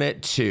will learn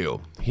it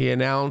too. He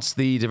announced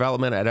the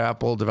development at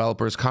Apple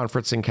Developers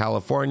Conference in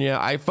California.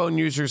 iPhone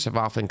users have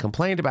often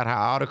complained about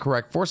how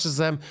autocorrect forces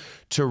them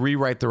to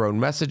rewrite their own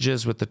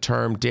messages with the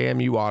term,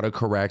 damn you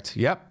autocorrect.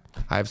 Yep.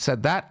 I've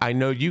said that. I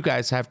know you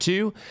guys have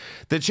too.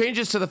 The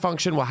changes to the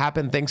function will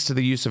happen thanks to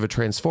the use of a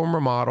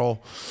transformer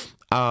model.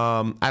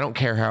 I don't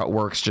care how it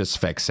works, just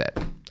fix it.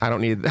 I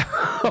don't need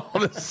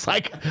it's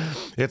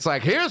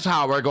like, here's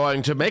how we're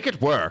going to make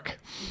it work.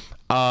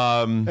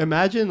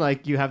 Imagine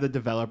like you have the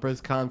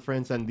developers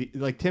conference and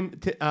Tim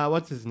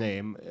what's his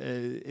name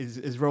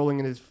is rolling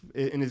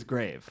in his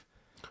grave.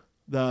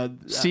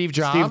 Steve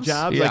Jobs.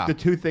 Yeah. Like the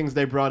two things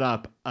they brought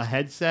up: a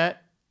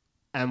headset,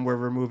 and we're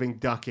removing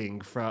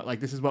ducking from. Like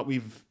this is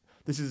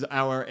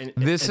our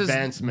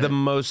advancement. Is the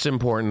most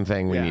important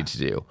thing we need to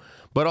do.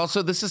 But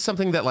also, this is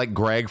something that like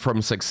Greg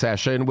from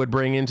Succession would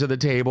bring into the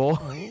table.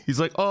 He's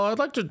like, "Oh, I'd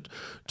like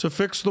to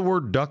fix the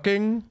word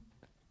ducking."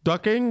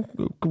 ducking?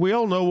 We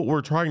all know what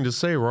we're trying to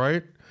say,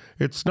 right?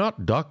 It's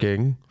not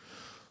ducking.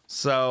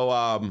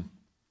 So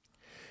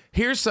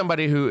here's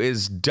somebody who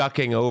is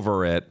ducking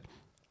over it.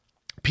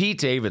 Pete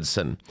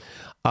Davidson.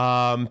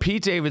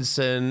 Pete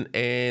Davidson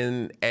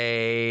in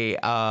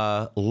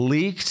a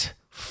leaked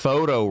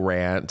photo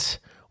rant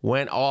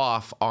went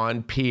off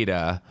on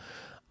PETA,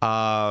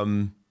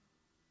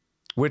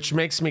 which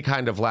makes me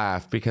kind of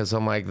laugh because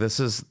I'm like, this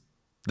is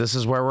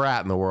where we're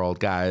at in the world,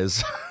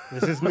 guys.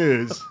 This is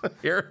news.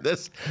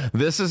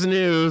 This is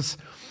news.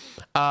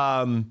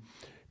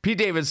 Pete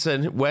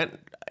Davidson went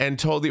and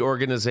told the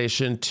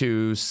organization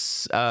to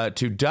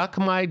suck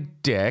my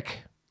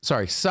dick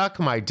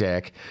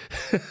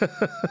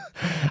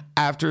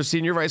after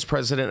Senior Vice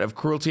President of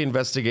Cruelty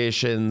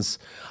Investigations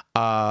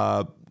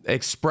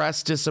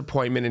expressed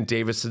disappointment in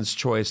Davidson's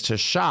choice to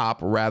shop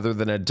rather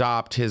than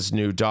adopt his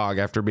new dog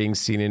after being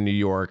seen in New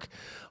York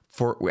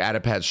at a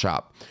pet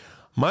shop.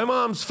 My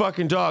mom's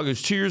fucking dog,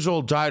 who's 2 years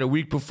old, died a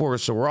week before,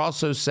 so we're all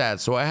so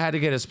sad. So I had to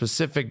get a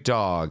specific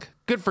dog.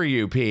 Good for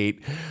you,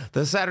 Pete.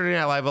 The Saturday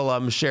Night Live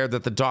alum shared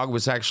that the dog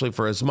was actually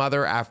for his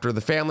mother after the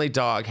family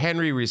dog,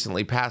 Henry,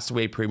 recently passed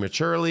away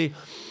prematurely.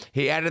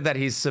 He added that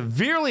he's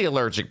severely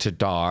allergic to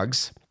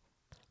dogs.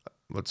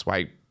 That's why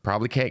he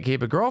probably can't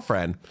keep a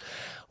girlfriend.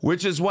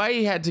 Which is why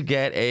he had to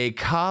get a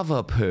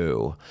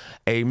Cavapoo,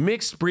 a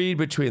mixed breed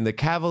between the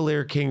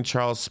Cavalier King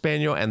Charles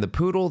Spaniel and the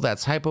Poodle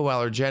that's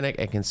hypoallergenic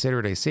and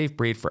considered a safe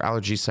breed for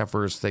allergy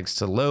sufferers thanks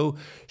to low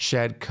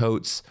shed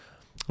coats.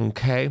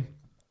 Okay.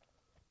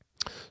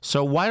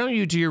 So why don't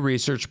you do your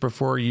research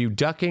before you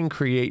ducking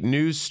create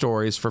news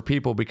stories for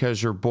people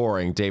because you're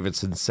boring,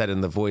 Davidson said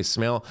in the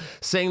voicemail,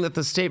 saying that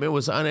the statement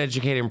was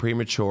uneducated and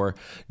premature.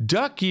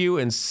 Duck you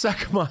and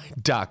suck my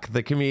duck,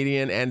 the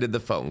comedian ended the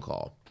phone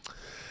call.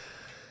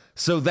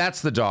 So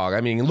that's the dog.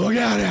 I mean, look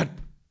at it.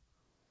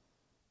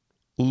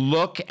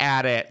 Look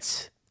at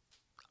it.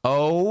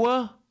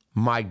 Oh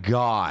my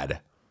God.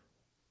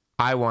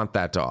 I want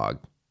that dog.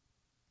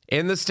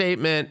 In the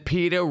statement,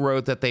 PETA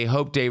wrote that they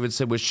hoped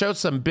Davidson would show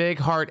some big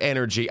heart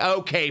energy.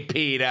 Okay,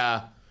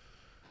 PETA,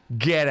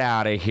 get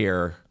out of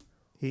here.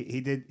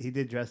 He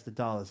did dress the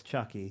doll as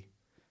Chucky.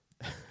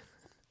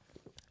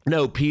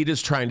 No,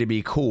 PETA's trying to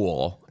be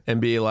cool and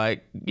be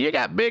like, you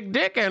got big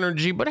dick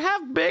energy, but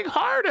have big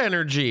heart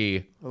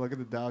energy. Well, look at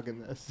the dog in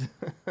this.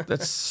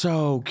 That's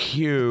so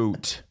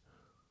cute.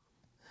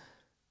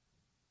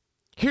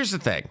 Here's the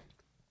thing.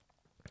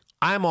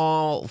 I'm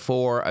all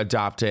for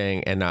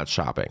adopting and not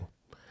shopping.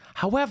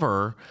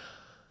 However,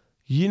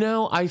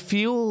 I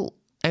feel,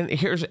 and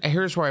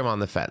here's where I'm on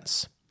the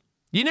fence.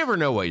 You never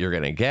know what you're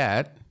going to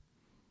get.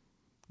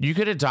 You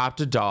could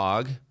adopt a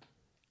dog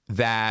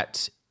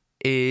that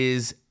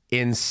is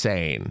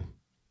insane.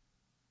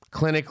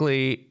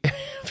 Clinically,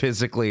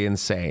 physically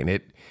insane.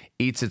 It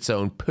eats its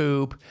own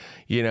poop.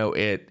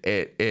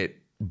 It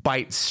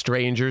bites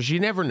strangers. You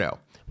never know.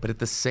 But at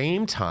the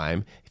same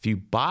time, if you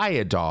buy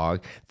a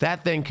dog,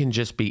 that thing can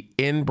just be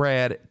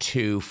inbred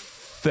to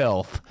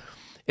filth.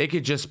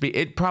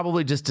 It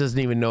probably just doesn't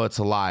even know it's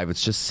alive.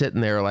 It's just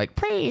sitting there like,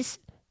 please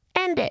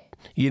end it,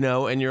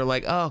 and you're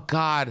like, oh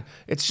God,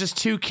 it's just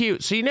too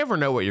cute. So you never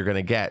know what you're going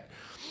to get.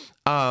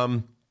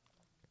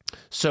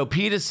 So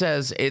PETA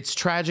says it's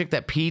tragic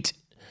that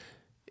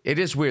it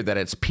is weird that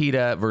it's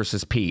PETA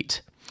versus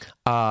Pete.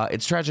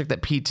 It's tragic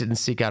that Pete didn't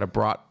seek out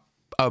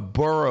a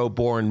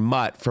burrow-born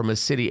mutt from a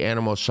city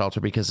animal shelter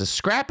because a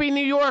scrappy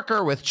New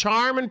Yorker with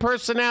charm and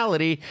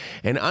personality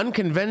and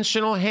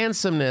unconventional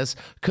handsomeness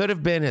could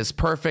have been his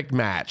perfect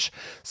match.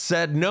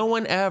 Said no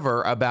one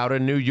ever about a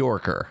New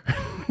Yorker.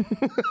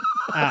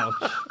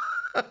 Ouch.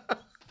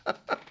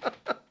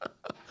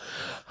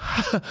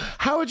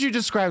 How would you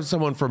describe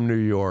someone from New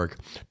York?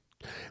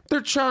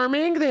 They're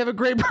charming, they have a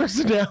great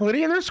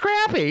personality, and they're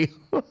scrappy.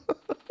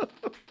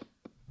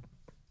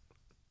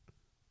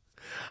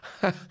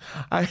 The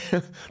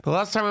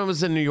last time I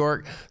was in New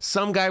York,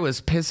 some guy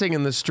was pissing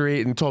in the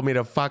street and told me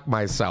to fuck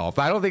myself.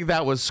 I don't think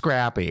that was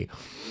scrappy.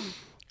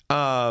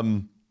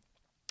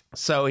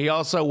 So he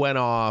also went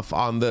off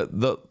on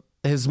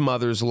his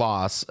mother's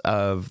loss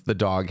of the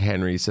dog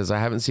Henry. He says, I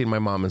haven't seen my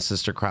mom and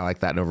sister cry like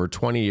that in over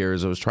 20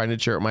 years. I was trying to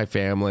cheer up my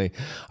family.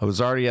 I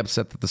was already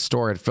upset that the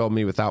store had filmed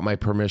me without my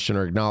permission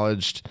or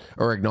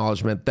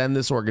acknowledgement. Then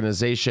this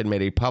organization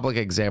made a public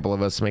example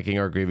of us, making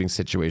our grieving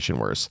situation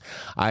worse.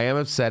 I am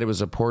upset. It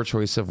was a poor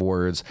choice of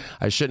words.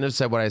 I shouldn't have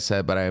said what I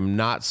said, but I am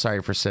not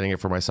sorry for sending it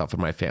for myself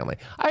and my family.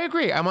 I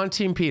agree. I'm on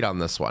Team Pete on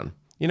this one.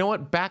 You know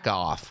what? Back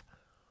off.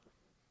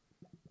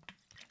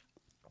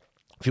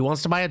 If he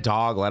wants to buy a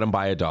dog, let him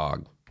buy a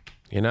dog.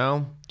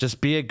 Just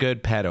be a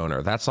good pet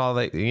owner. That's all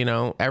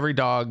every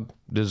dog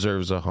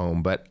deserves a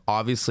home. But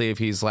obviously, if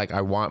he's like,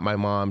 I want my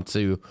mom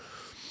to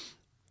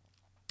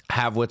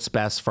have what's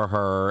best for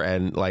her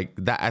and like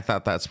that, I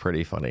thought that's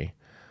pretty funny.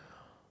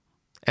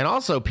 And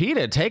also,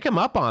 PETA, take him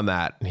up on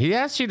that. He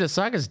asked you to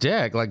suck his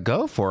dick. Like,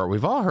 go for it.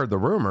 We've all heard the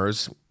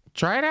rumors.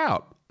 Try it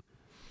out.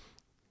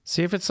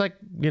 See if it's like,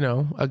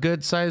 a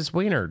good sized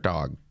wiener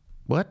dog.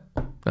 What?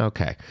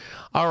 Okay.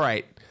 All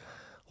right.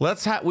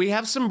 We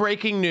have some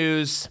breaking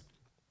news.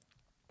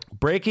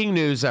 Breaking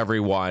news,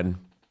 everyone.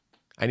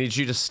 I need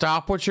you to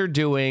stop what you're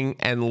doing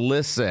and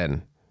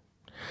listen.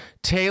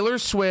 Taylor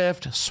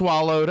Swift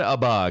swallowed a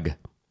bug.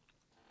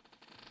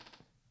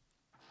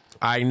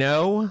 I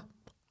know.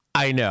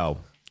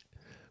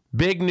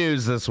 Big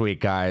news this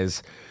week,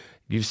 guys.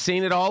 You've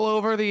seen it all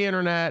over the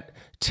internet.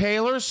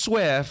 Taylor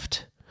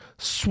Swift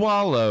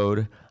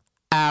swallowed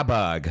a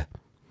bug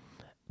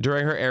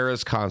during her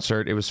Eras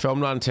concert. It was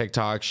filmed on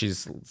TikTok.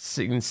 She's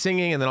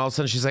singing, and then all of a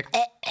sudden she's like,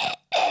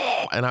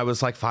 and I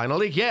was like,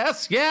 finally,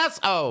 yes.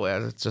 Oh,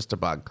 it's just a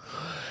bug.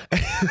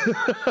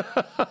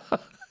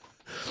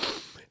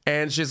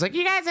 And she's like,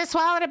 you guys have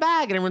swallowed a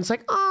bug. And everyone's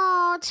like,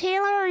 oh,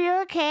 Taylor, are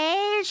you okay?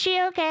 Is she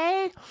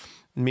okay?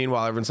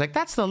 Meanwhile, everyone's like,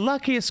 that's the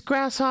luckiest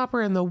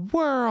grasshopper in the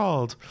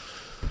world.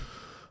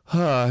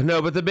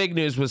 No, but the big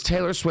news was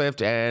Taylor Swift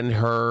and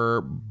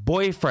her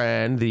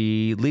boyfriend,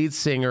 the lead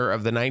singer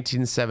of the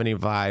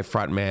 1975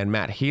 frontman,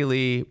 Matt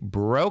Healy,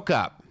 broke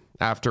up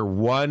after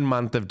 1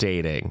 month of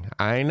dating.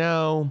 I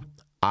know.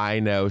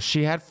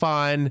 She had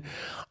fun.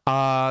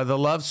 The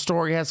love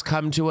story has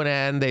come to an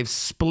end. They've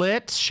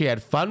split. She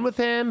had fun with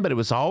him, but it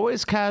was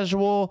always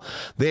casual.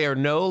 They are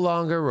no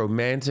longer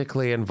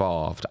romantically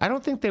involved. I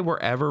don't think they were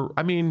ever.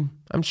 I mean,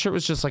 I'm sure it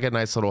was just like a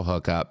nice little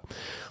hookup.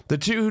 The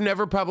two, who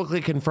never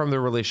publicly confirmed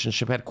their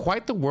relationship, had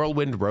quite the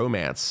whirlwind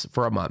romance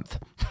for a month.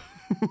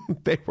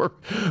 They were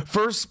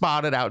first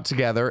spotted out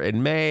together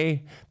in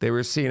May. They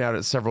were seen out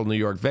at several New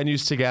York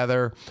venues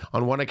together.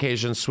 On one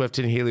occasion, Swift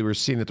and Healy were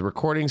seen at the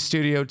recording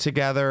studio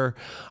together.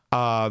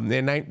 The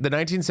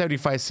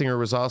 1975 singer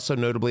was also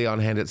notably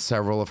on hand at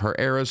several of her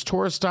Eras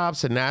tour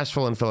stops in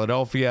Nashville and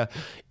Philadelphia,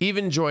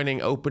 even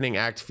joining opening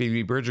act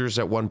Phoebe Bridgers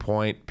at one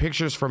point.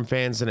 Pictures from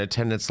fans in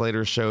attendance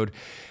later showed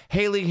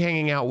Healy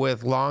hanging out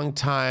with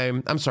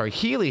longtime Swift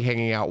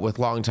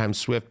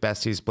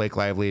besties Blake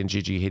Lively and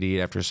Gigi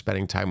Hadid after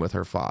spending time with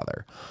her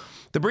father.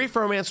 The brief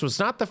romance was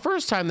not the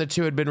first time the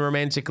two had been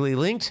romantically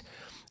linked.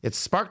 It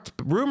sparked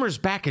rumors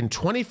back in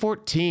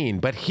 2014,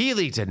 but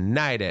Healy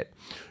denied it.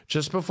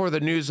 Just before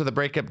the news of the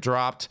breakup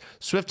dropped,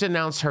 Swift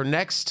announced her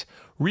next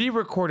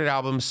re-recorded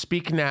album,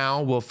 Speak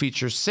Now, will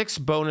feature 6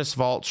 bonus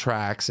vault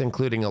tracks,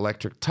 including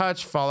Electric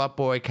Touch, Fall Out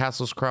Boy,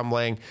 Castles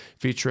Crumbling,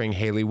 featuring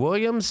Hayley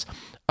Williams.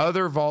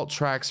 Other vault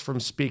tracks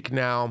from Speak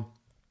Now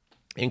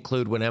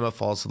include When Emma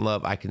Falls in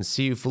Love, I Can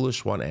See You,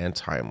 Foolish One, and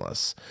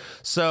Timeless.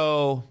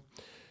 So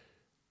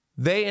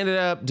they ended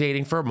up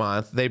dating for a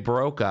month. They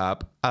broke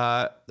up.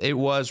 It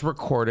was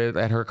recorded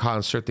at her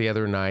concert the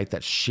other night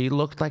that she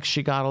looked like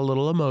she got a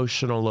little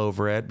emotional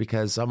over it,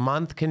 because a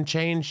month can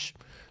change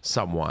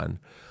someone.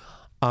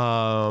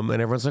 And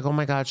everyone's like, oh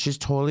my God, she's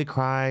totally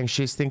crying.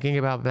 She's thinking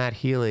about Matt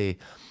Healy.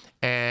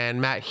 And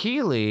Matt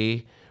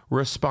Healy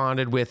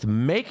responded with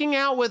making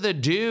out with a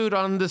dude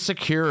on the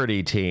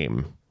security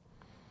team.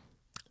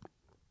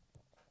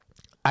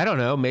 I don't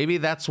know. Maybe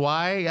that's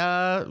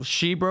why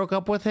she broke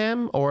up with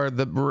him, or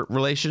the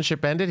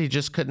relationship ended. He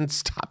just couldn't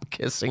stop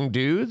kissing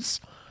dudes.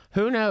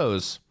 Who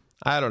knows?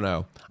 I don't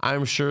know.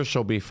 I'm sure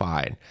she'll be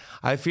fine.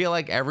 I feel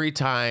like every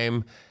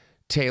time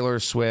Taylor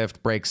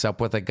Swift breaks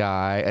up with a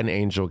guy, an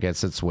angel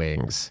gets its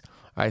wings.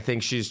 I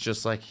think she's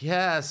just like,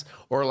 yes.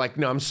 Or like,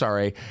 no, I'm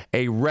sorry.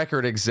 A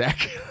record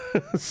exec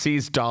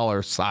sees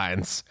dollar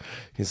signs.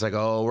 He's like,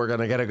 oh, we're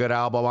going to get a good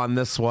album on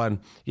this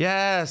one.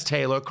 Yes,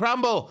 Taylor.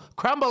 Crumble,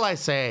 I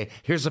say.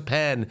 Here's a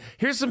pen.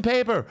 Here's some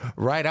paper.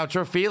 Write out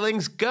your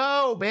feelings.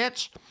 Go,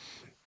 bitch.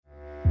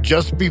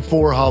 Just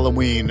before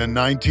Halloween in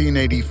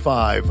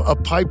 1985, a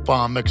pipe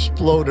bomb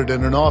exploded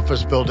in an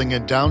office building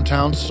in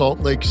downtown Salt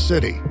Lake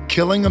City,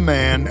 killing a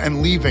man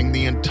and leaving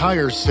the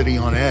entire city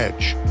on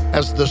edge.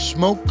 As the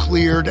smoke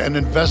cleared and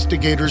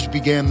investigators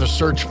began the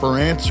search for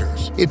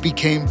answers, it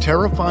became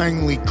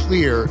terrifyingly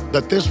clear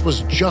that this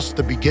was just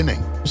the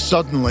beginning.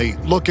 Suddenly,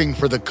 looking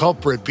for the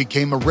culprit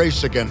became a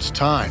race against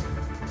time.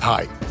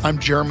 Hi, I'm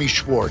Jeremy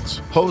Schwartz,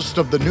 host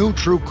of the new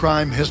true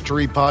crime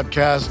history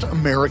podcast,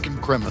 American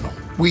Criminal.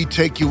 We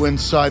take you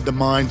inside the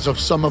minds of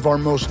some of our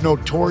most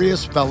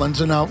notorious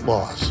felons and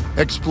outlaws,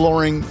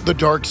 exploring the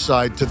dark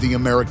side to the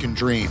American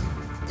dream.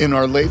 In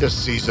our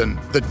latest season,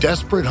 the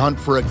desperate hunt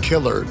for a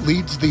killer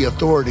leads the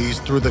authorities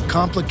through the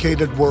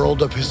complicated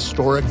world of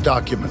historic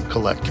document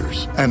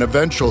collectors, and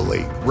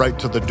eventually right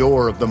to the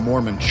door of the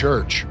Mormon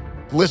Church.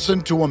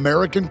 Listen to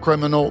American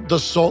Criminal: The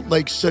Salt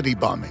Lake City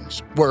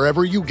Bombings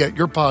wherever you get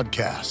your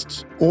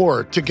podcasts.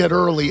 Or to get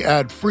early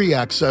ad-free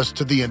access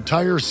to the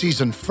entire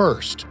season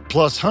first,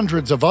 plus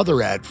hundreds of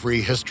other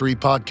ad-free history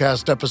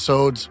podcast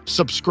episodes,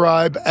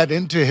 subscribe at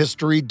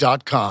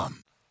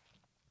intohistory.com.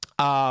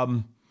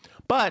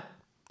 But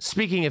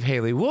speaking of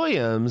Hayley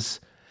Williams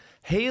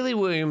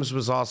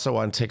was also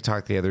on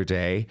TikTok the other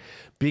day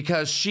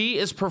because she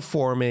is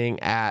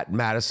performing at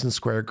Madison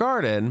Square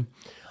Garden.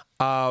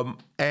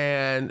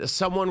 And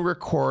someone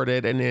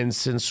recorded an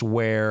instance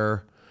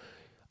where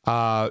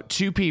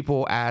 2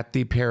 people at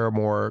the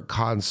Paramore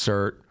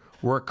concert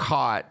were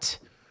caught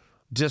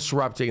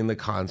disrupting the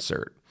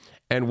concert.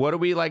 And what do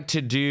we like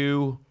to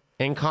do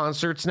in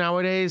concerts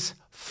nowadays?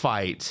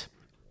 Fight.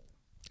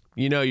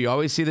 You know, you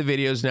always see the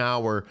videos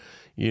now where,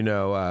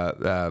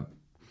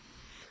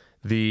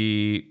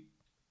 The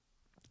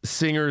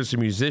singers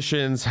and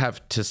musicians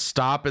have to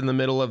stop in the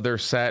middle of their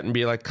set and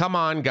be like, come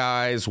on,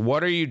 guys,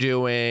 what are you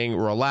doing?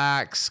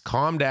 Relax,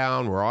 calm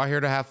down. We're all here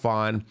to have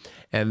fun.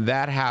 And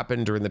that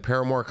happened during the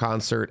Paramore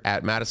concert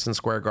at Madison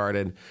Square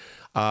Garden.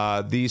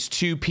 These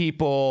two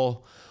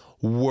people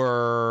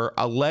were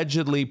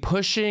allegedly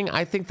pushing.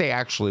 I think they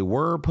actually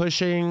were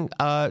pushing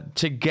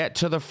to get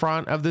to the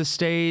front of the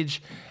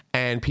stage,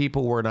 and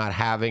people were not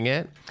having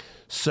it.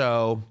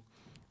 So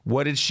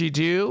what did she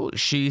do?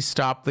 She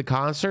stopped the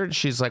concert.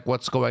 She's like,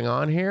 what's going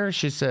on here?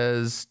 She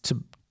says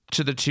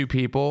to the two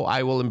people,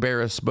 I will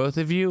embarrass both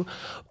of you.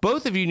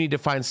 Both of you need to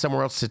find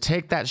somewhere else to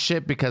take that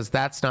shit because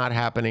that's not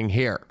happening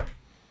here.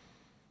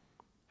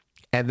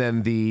 And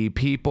then the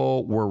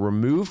people were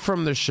removed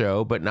from the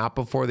show, but not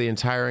before the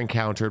entire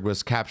encounter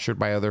was captured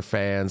by other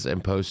fans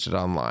and posted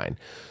online.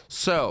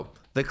 So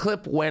the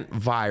clip went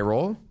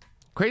viral,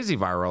 crazy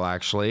viral,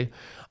 actually.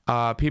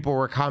 People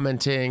were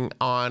commenting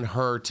on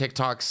her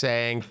TikTok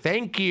saying,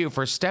 thank you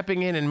for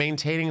stepping in and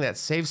maintaining that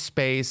safe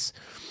space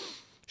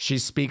she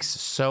speaks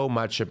so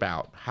much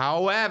about.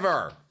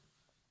 However,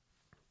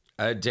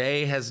 a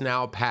day has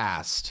now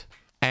passed.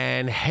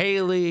 And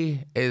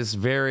Haley is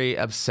very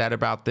upset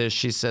about this.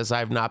 She says,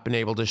 I've not been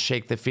able to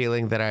shake the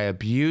feeling that I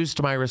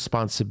abused my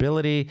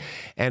responsibility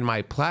and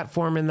my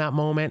platform in that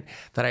moment,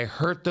 that I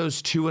hurt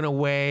those two in a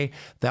way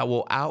that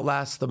will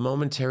outlast the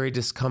momentary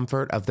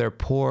discomfort of their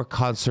poor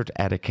concert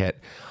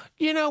etiquette.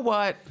 You know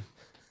what?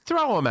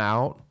 Throw them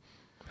out.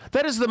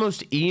 That is the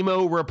most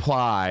emo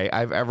reply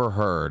I've ever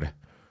heard.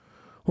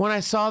 When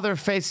I saw their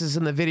faces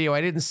in the video,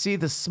 I didn't see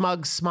the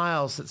smug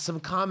smiles that some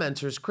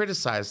commenters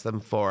criticized them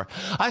for.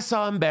 I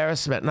saw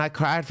embarrassment and I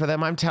cried for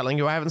them. I'm telling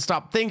you, I haven't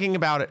stopped thinking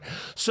about it.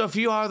 So if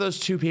you are those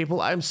two people,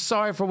 I'm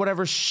sorry for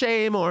whatever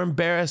shame or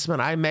embarrassment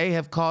I may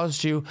have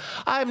caused you.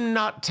 I'm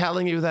not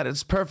telling you that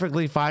it's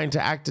perfectly fine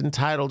to act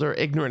entitled or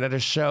ignorant at a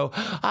show.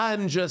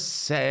 I'm just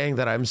saying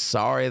that I'm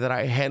sorry that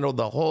I handled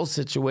the whole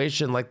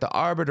situation like the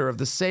arbiter of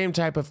the same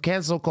type of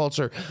cancel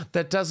culture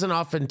that doesn't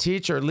often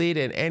teach or lead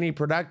in any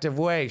productive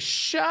way.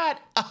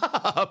 Shut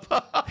up.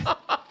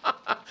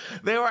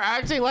 They were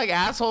acting like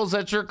assholes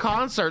at your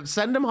concert.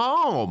 Send them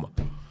home.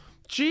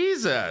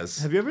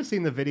 Jesus. Have you ever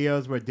seen the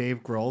videos where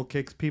Dave Grohl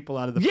kicks people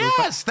out of the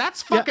Yes,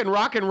 that's fucking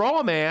rock and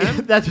roll,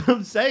 man. That's what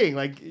I'm saying.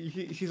 Like,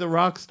 she's a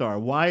rock star.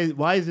 Why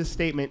is this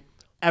statement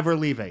ever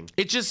leaving?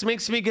 It just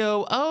makes me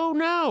go, oh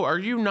no, are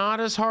you not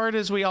as hard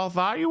as we all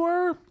thought you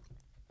were?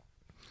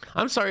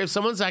 I'm sorry, if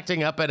someone's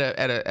acting up at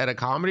a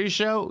comedy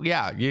show,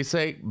 yeah, you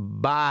say,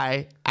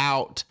 bye,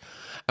 out.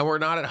 And we're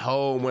not at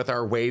home with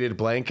our weighted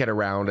blanket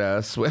around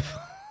us with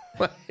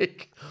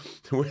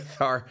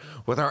our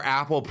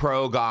Apple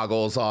Pro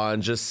goggles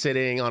on, just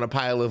sitting on a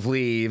pile of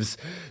leaves,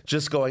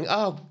 just going,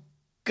 oh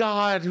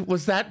God,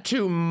 was that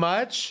too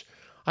much?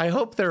 I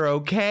hope they're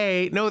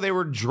okay. No, they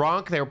were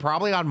drunk. They were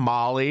probably on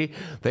Molly.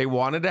 They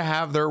wanted to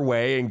have their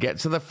way and get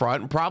to the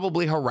front and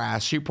probably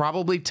harass you,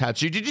 probably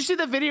touch you. Did you see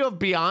the video of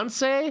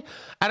Beyonce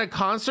at a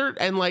concert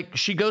and like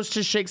she goes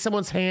to shake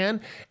someone's hand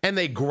and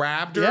they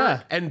grabbed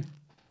her and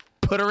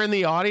put her in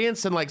the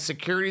audience and like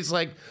security's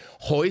like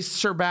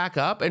hoists her back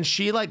up and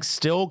she like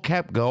still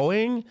kept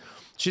going?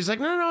 She's like,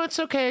 no, it's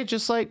okay.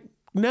 Just like,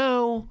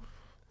 no,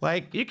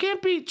 like you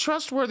can't be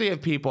trustworthy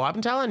of people. I'm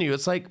telling you,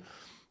 it's like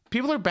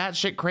people are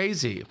batshit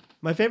crazy.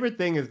 My favorite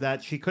thing is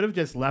that she could have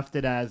just left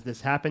it as this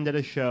happened at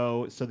a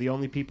show, so the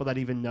only people that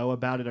even know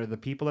about it are the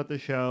people at the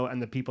show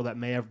and the people that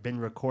may have been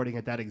recording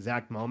at that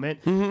exact moment.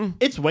 Mm-hmm.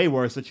 It's way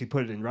worse that she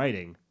put it in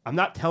writing. I'm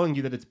not telling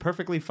you that it's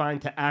perfectly fine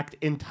to act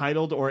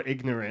entitled or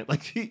ignorant.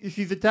 Like,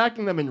 she's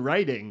attacking them in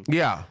writing.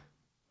 Yeah.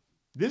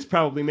 This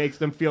probably makes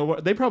them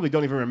feel... They probably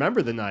don't even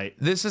remember the night.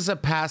 This is a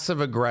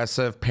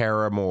passive-aggressive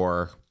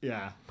Paramore.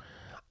 Yeah.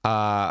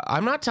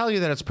 I'm not telling you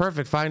that it's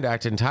perfect fine to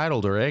act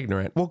entitled or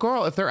ignorant. Well,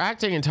 girl, if they're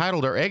acting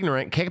entitled or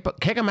ignorant, kick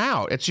them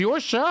out. It's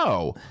your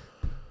show.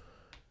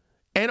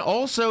 And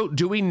also,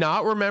 do we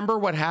not remember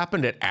what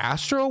happened at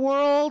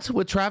Astroworld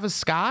with Travis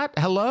Scott?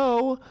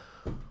 Hello?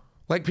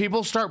 Like,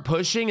 people start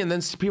pushing and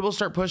then people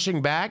start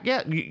pushing back.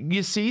 Yeah,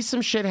 you see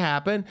some shit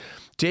happen.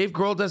 Dave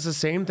Grohl does the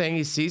same thing.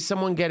 He sees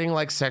someone getting,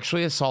 like,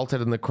 sexually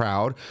assaulted in the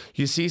crowd.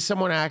 You see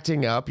someone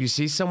acting up. You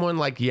see someone,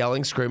 like,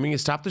 yelling, screaming. You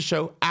stop the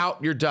show.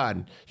 Out. You're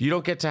done. You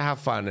don't get to have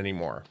fun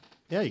anymore.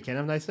 Yeah, you can't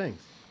have nice things.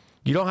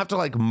 You don't have to,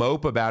 like,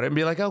 mope about it and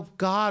be like, oh,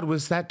 God,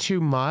 was that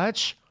too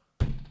much?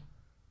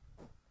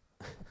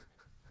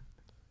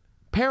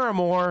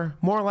 Paramore,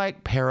 more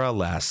like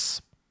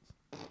para-less.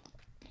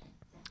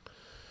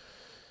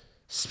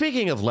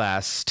 Speaking of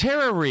less,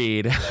 Tara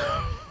Reid.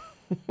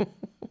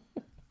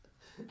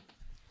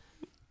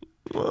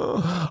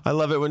 I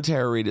love it when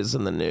Tara Reid is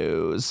in the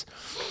news.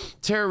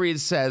 Tara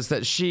Reid says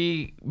that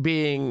she,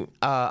 being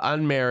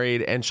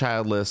unmarried and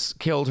childless,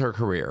 killed her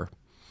career.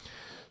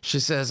 She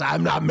says,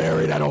 I'm not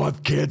married, I don't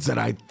have kids, and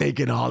I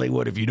think in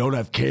Hollywood, if you don't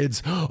have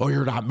kids or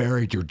you're not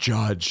married, you're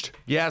judged.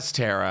 Yes,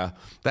 Tara,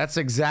 that's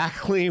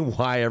exactly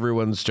why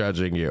everyone's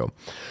judging you.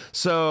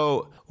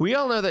 So we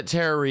all know that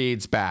Tara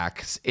Reid's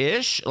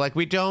back-ish. Like,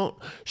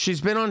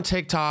 she's been on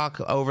TikTok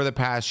over the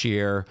past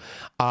year.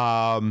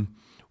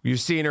 You've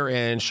seen her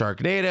in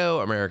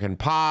Sharknado, American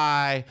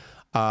Pie,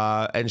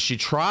 and she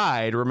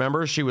tried,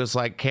 remember, she was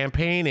like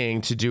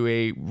campaigning to do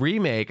a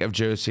remake of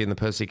Josie and the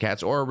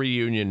Pussycats or a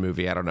reunion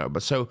movie. I don't know.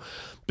 But so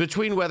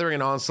between weathering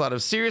an onslaught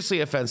of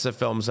seriously offensive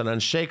films and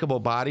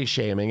unshakable body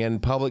shaming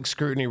and public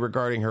scrutiny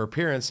regarding her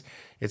appearance,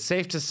 it's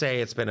safe to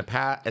say it's been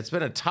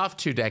a tough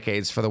 2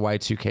 decades for the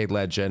Y2K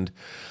legend.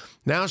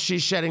 Now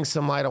she's shedding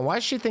some light on why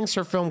she thinks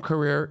her film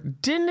career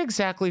didn't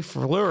exactly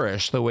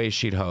flourish the way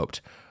she'd hoped.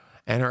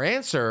 And her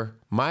answer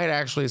might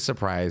actually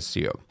surprise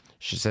you.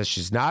 She says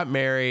she's not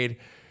married,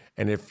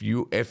 and if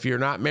you're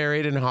not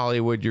married in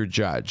Hollywood, you're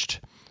judged.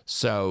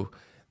 So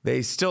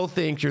they still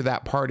think you're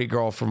that party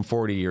girl from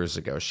 40 years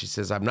ago. She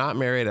says, I'm not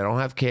married, I don't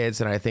have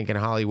kids, and I think in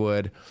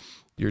Hollywood,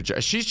 you're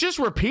judged. She's just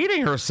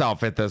repeating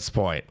herself at this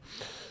point.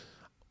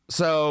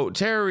 So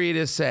Tara Reid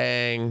is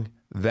saying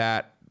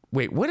that,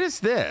 wait, what is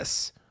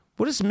this?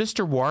 What is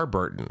Mr.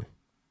 Warburton?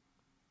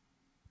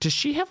 Does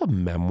she have a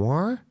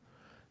memoir?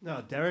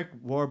 No, Derek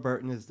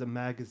Warburton is the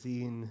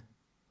magazine's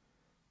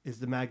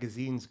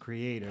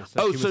creator.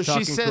 So she was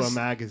talking to a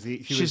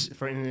magazine. She was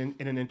in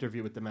an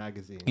interview with the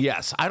magazine.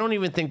 Yes. I don't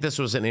even think this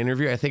was an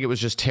interview. I think it was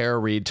just Tara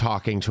Reid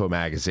talking to a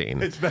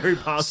magazine. It's very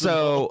possible.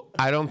 So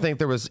I don't think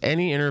there was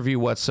any interview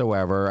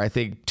whatsoever. I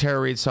think Tara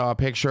Reid saw a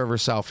picture of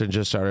herself and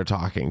just started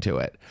talking to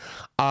it.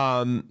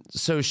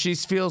 So she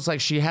feels like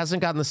she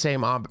hasn't gotten the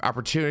same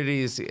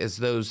opportunities as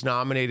those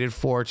nominated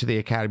to the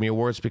Academy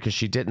Awards because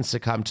she didn't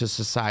succumb to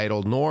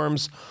societal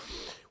norms.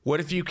 What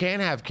if you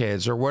can't have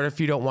kids, or what if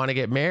you don't want to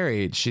get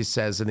married? She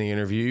says in the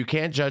interview, you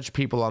can't judge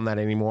people on that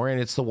anymore. And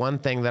it's the one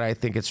thing that I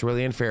think it's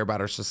really unfair about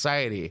our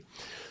society.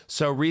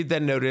 So Reid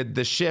then noted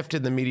the shift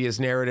in the media's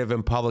narrative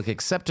and public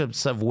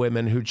acceptance of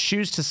women who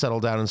choose to settle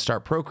down and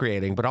start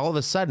procreating. But all of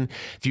a sudden,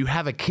 if you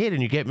have a kid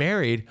and you get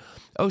married,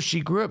 oh,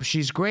 she grew up,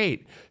 she's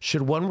great.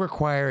 Should one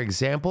require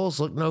examples?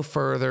 Look no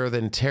further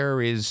than Tara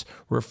Reid's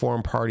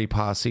Reform Party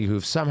posse,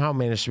 who've somehow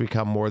managed to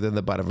become more than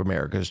the butt of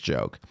America's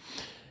joke.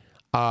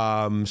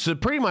 So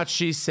pretty much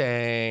she's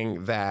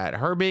saying that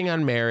her being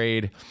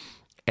unmarried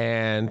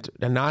and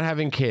not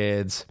having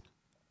kids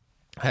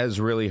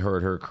has really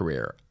hurt her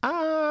career.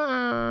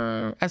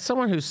 As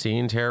someone who's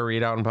seen Tara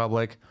Reid out in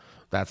public,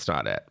 that's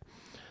not it.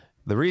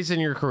 The reason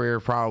your career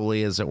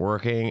probably isn't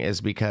working is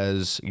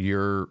because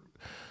your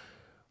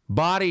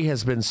body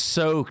has been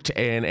soaked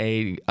in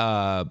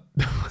a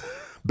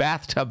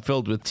bathtub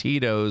filled with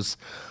Tito's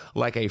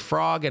like a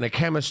frog in a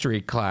chemistry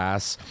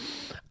class.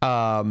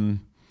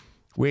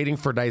 Waiting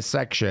for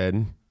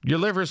dissection, your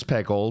liver's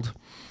pickled,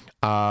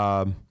 you're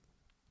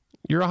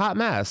a hot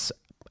mess.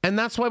 And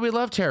that's why we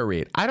love Tara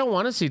Reid. I don't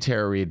want to see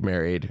Tara Reid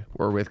married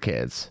or with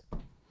kids.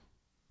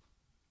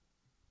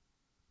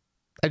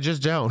 I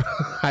just don't.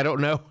 I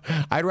don't know.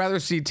 I'd rather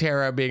see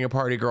Tara being a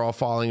party girl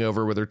falling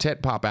over with her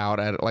tit pop out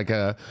at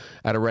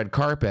a red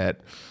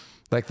carpet,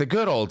 like the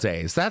good old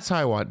days. That's how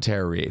I want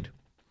Tara Reid.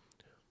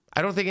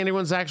 I don't think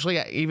anyone's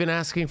actually even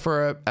asking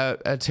for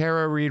a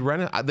Tara Reid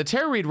renaissance. The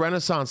Tara Reid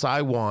renaissance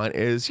I want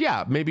is,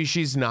 yeah, maybe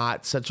she's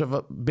not such of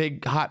a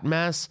big hot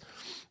mess,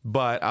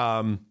 but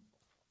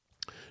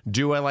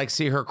do I like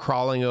see her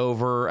crawling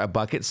over a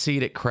bucket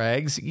seat at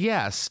Craig's?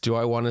 Yes. Do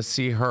I want to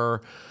see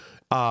her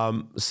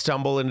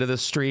stumble into the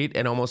street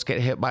and almost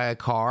get hit by a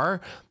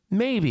car?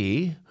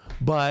 Maybe.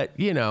 But,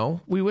 you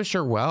know, we wish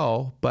her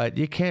well, but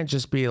you can't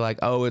just be like,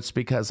 oh, it's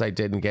because I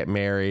didn't get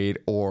married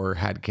or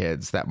had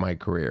kids that my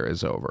career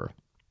is over.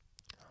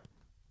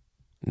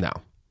 No,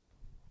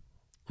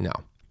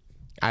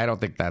 I don't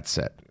think that's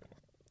it.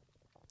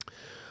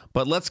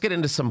 But let's get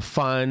into some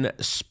fun,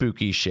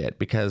 spooky shit,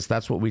 because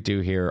that's what we do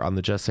here on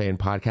the Just Saying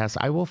podcast.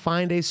 I will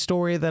find a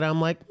story that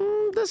I'm like,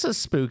 this is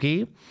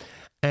spooky,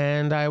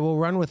 and I will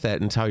run with it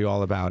and tell you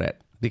all about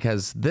it,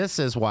 because this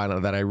is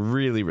one that I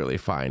really, really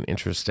find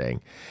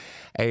interesting.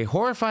 A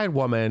horrified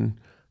woman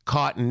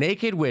caught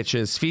naked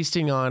witches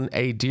feasting on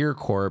a deer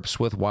corpse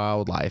with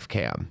wildlife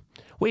cam.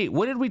 Wait,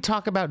 what did we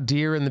talk about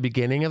deer in the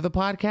beginning of the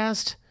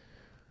podcast?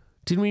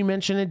 Didn't we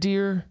mention a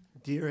deer?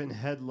 Deer in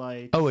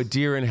headlights. Oh, a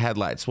deer in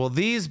headlights. Well,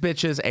 these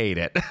bitches ate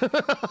it.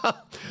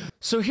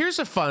 So here's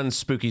a fun,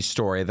 spooky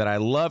story that I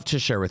love to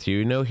share with you.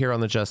 You know, here on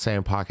the Just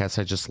Saying podcast,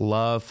 I just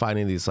love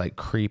finding these like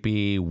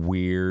creepy,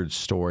 weird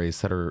stories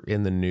that are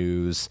in the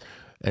news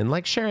and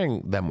like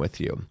sharing them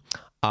with you.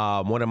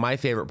 One of my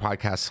favorite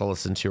podcasts to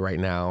listen to right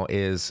now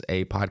is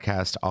a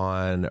podcast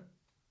on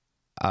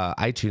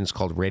iTunes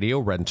called Radio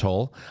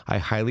Rental. I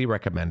highly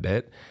recommend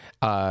it.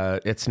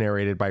 It's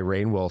narrated by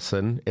Rainn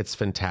Wilson. It's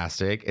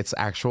fantastic. It's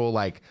actual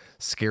like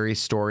scary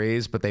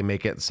stories, but they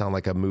make it sound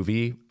like a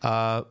movie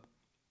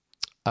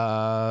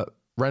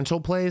rental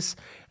place,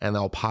 and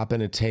they'll pop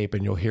in a tape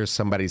and you'll hear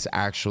somebody's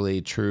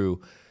actually true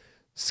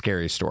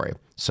scary story.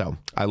 So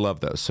I love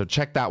those. So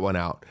check that one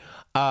out.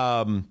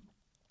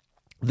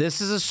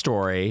 This is a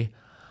story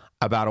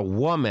about a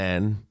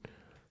woman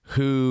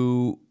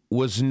who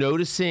was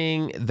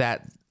noticing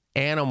that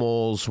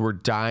animals were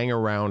dying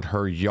around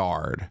her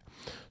yard.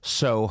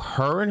 So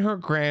her and her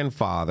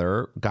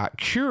grandfather got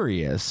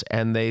curious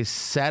and they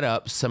set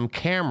up some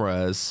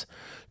cameras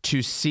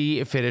to see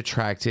if it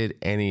attracted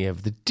any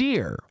of the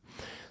deer.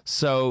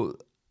 So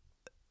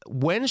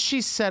when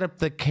she set up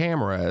the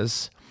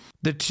cameras,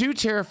 the two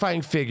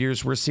terrifying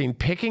figures were seen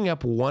picking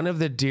up one of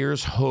the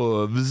deer's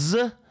hooves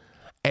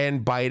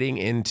and biting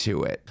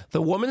into it.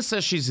 The woman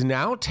says she's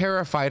now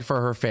terrified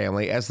for her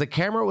family as the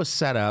camera was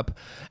set up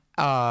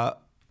about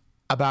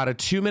a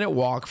 2-minute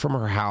walk from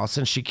her house,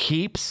 and she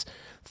keeps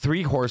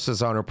 3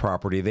 horses on her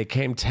property. They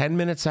came 10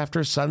 minutes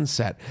after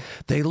sunset.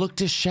 They look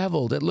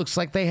disheveled. It looks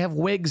like they have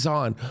wigs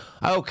on.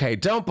 Okay,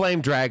 don't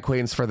blame drag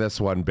queens for this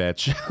one,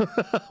 bitch.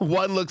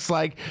 One looks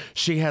like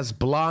she has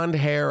blonde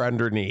hair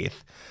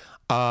underneath.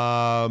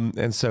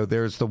 And so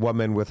there's the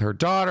woman with her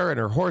daughter and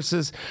her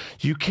horses.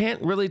 You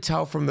can't really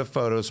tell from the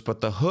photos,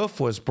 but the hoof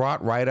was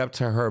brought right up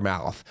to her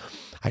mouth.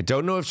 I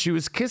don't know if she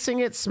was kissing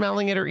it,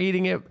 smelling it, or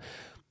eating it,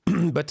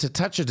 but to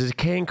touch a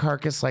decaying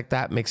carcass like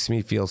that makes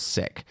me feel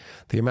sick.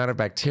 The amount of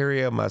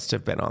bacteria must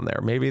have been on there.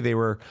 Maybe they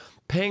were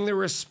paying their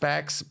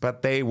respects,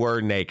 but they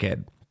were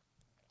naked.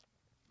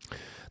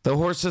 The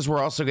horses were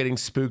also getting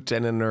spooked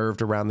and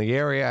unnerved around the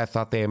area. I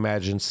thought they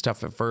imagined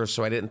stuff at first,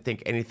 so I didn't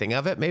think anything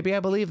of it. Maybe I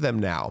believe them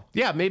now.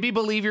 Yeah, maybe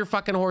believe your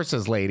fucking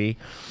horses, lady.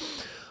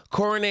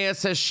 Coronea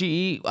says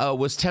she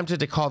was tempted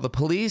to call the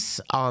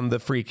police on the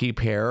freaky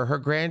pair. Her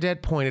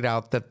granddad pointed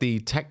out that they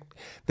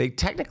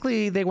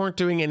weren't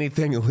doing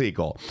anything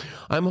illegal.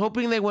 I'm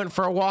hoping they went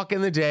for a walk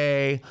in the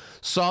day,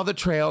 saw the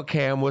trail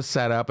cam was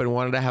set up, and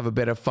wanted to have a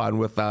bit of fun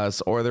with us,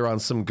 or they're on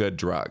some good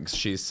drugs,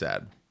 she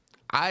said.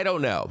 I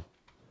don't know.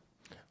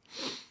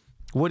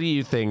 What do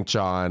you think,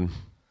 John?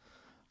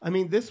 I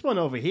mean, this one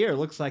over here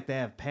looks like they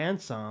have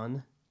pants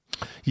on.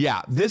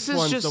 Yeah, this is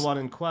one's just the one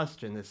in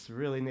question. This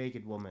really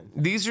naked woman.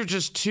 These are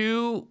just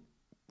two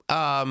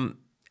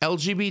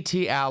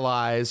LGBT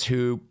allies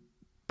who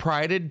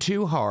prided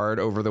too hard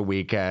over the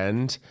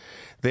weekend.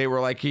 They were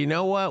like, you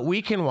know what?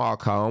 We can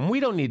walk home. We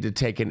don't need to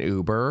take an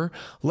Uber.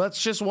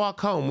 Let's just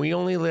walk home. We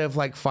only live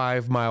like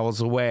 5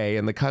 miles away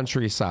in the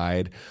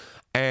countryside.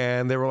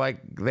 And they were like,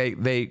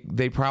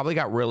 they probably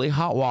got really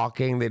hot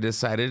walking. They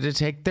decided to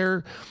take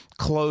their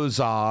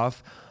clothes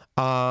off.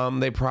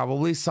 They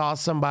probably saw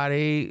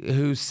somebody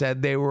who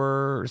said they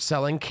were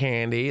selling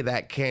candy.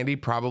 That candy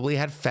probably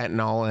had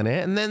fentanyl in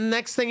it. And then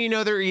next thing you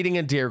know, they're eating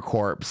a deer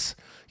corpse.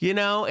 You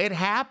know, it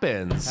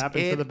happens.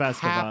 Happens to the best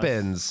of us.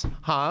 Happens.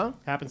 Huh?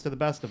 Happens to the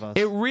best of us.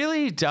 It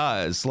really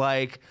does.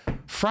 Like,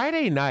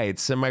 Friday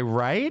nights, am I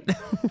right?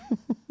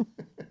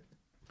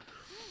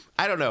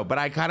 I don't know, but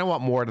I kind of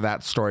want more to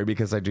that story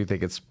because I do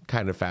think it's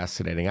kind of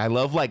fascinating. I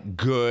love like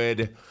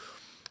good,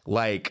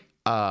 like,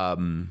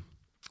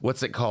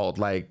 what's it called?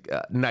 Like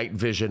night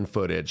vision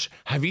footage.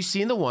 Have you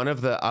seen the one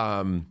of the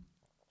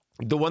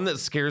one that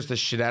scares the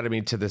shit out of me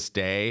to this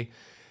day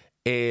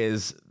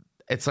is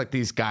it's like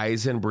these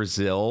guys in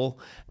Brazil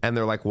and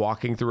they're like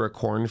walking through a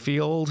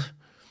cornfield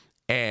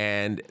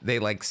and they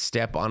like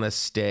step on a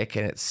stick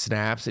and it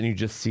snaps and you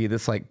just see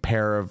this like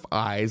pair of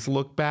eyes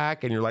look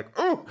back and you're like,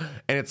 oh,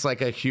 and it's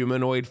like a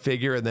humanoid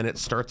figure and then it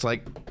starts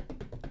like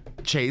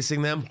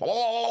chasing them.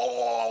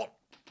 Oh.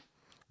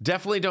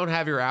 Definitely don't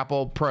have your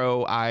Apple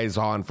Pro eyes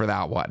on for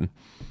that one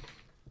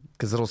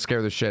because it'll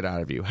scare the shit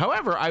out of you.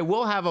 However, I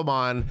will have them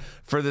on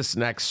for this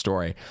next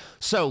story.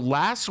 So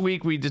last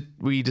week we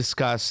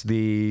discussed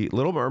the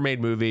Little Mermaid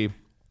movie,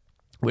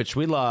 which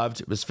we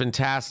loved. It was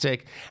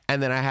fantastic.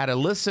 And then I had a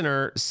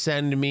listener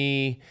send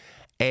me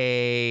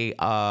a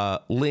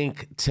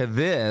link to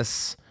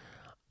this.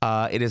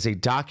 It is a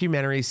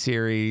documentary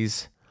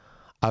series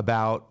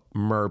about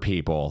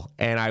merpeople.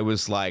 And I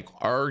was like,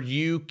 are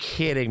you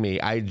kidding me?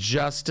 I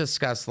just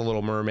discussed The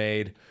Little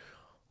Mermaid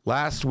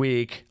last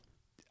week.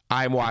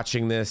 I'm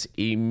watching this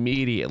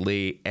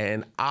immediately,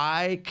 and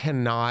I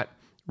cannot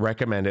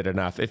recommend it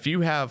enough. If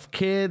you have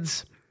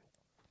kids,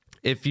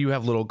 if you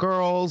have little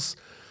girls,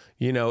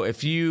 you know,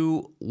 if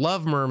you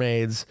love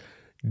mermaids,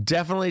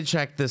 definitely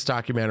check this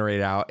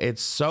documentary out.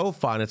 It's so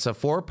fun. It's a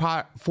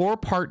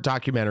four-part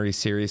documentary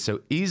series, so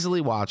easily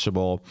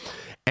watchable,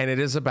 and it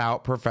is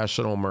about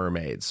professional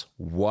mermaids.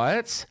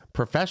 What?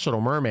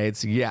 Professional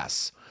mermaids?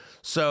 Yes.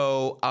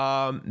 So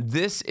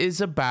this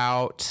is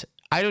about...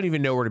 I don't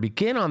even know where to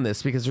begin on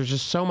this because there's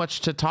just so much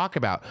to talk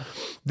about.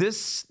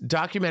 This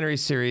documentary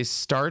series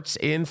starts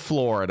in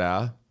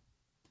Florida.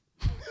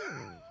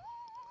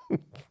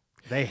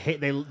 They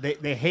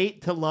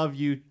hate to love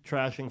you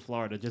trashing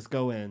Florida. Just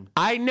go in.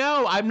 I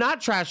know. I'm not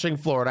trashing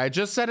Florida. I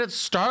just said it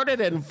started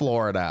in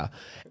Florida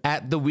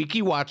at the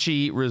Weeki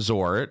Wachee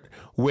Resort,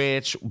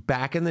 which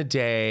back in the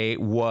day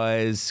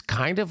was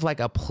kind of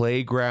like a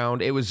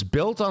playground. It was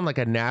built on like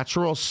a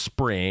natural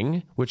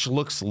spring, which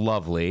looks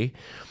lovely.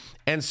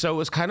 And so it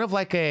was kind of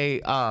like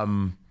a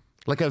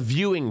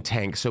viewing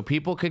tank. So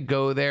people could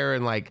go there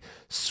and like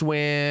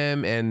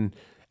swim and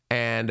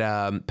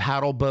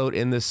paddle boat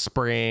in the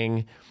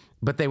spring.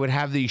 but they would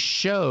have these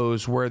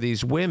shows where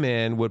these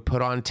women would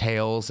put on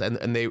tails and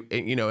they,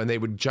 you know, and they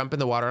would jump in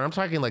the water. And I'm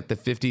talking like the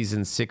 50s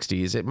and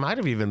 60s. It might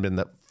have even been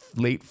the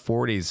late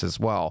 40s as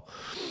well.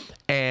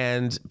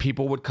 And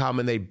people would come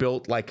and they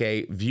built like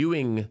a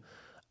viewing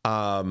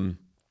kind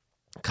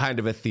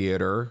of a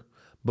theater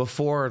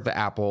before the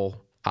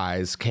Apple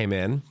Eyes came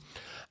in.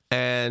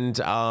 And,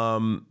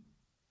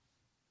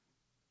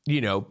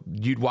 you know,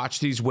 you'd watch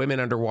these women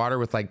underwater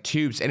with like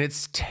tubes, and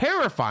it's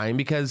terrifying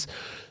because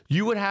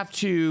you would have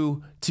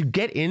to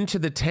get into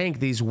the tank.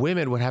 These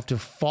women would have to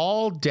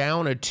fall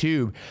down a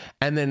tube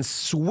and then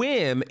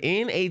swim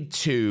in a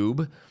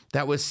tube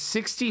that was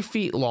 60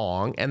 feet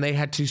long, and they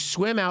had to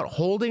swim out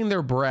holding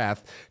their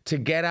breath to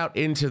get out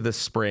into the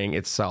spring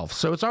itself.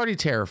 So it's already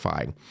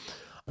terrifying.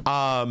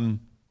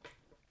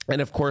 And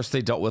of course,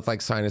 they dealt with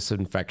like sinus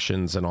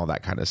infections and all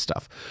that kind of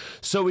stuff.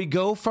 So we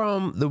go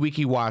from the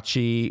Weeki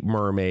Wachee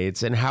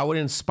mermaids and how it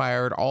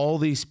inspired all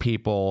these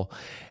people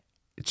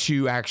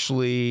to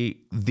actually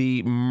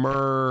the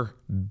mer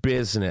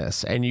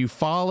business. And you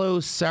follow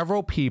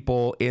several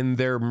people in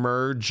their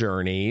mer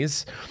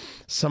journeys.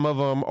 Some of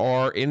them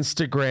are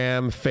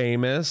Instagram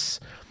famous.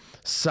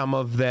 Some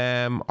of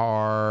them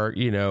are,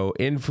 you know,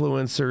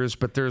 influencers.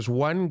 But there's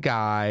one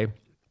guy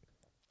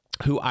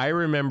who I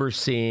remember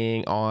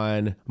seeing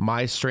on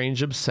My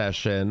Strange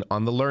Obsession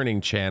on the Learning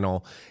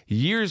Channel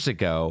years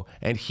ago.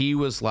 And he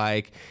was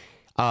like,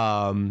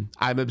 I'm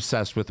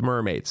obsessed with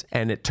mermaids.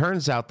 And it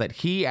turns out that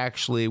he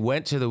actually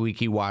went to the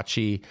Weeki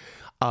Wachee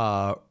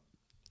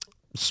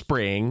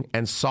spring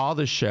and saw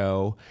the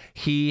show.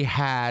 He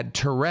had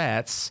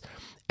Tourette's,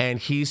 and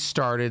he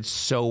started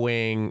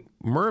sewing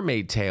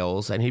mermaid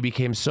tails, and he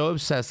became so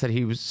obsessed that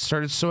he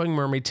started sewing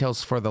mermaid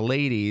tails for the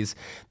ladies.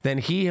 Then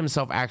he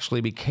himself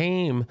actually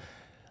became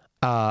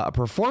a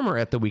performer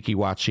at the Weeki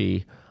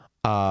Wachee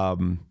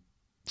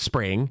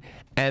spring.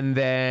 And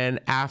then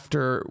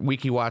after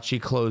Weeki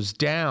Wachee closed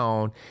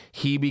down,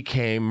 he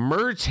became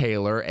Mer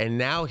Tailor, and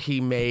now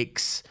he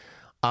makes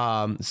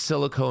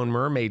silicone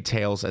mermaid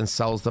tails and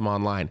sells them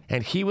online.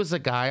 And he was a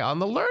guy on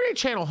the Learning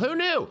Channel. Who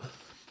knew?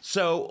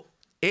 So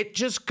it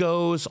just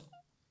goes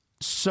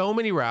so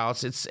many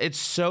routes. It's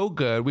so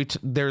good.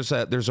 There's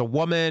a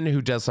woman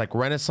who does like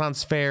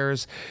Renaissance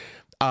fairs,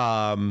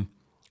 and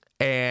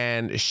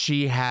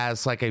she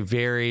has like a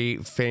very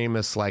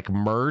famous like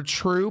mer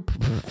troupe,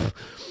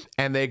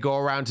 and they go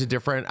around to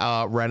different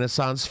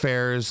Renaissance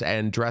fairs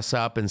and dress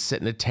up and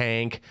sit in a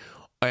tank,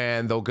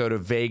 and they'll go to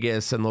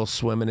Vegas and they'll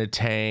swim in a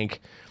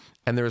tank.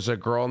 And there's a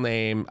girl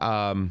named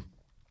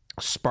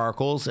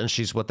Sparkles, and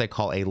she's what they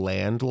call a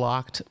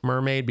landlocked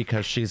mermaid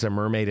because she's a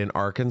mermaid in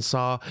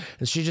Arkansas,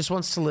 and she just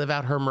wants to live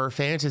out her mer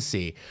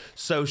fantasy.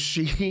 So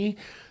she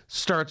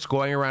starts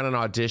going around and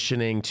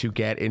auditioning to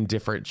get in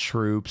different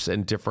troops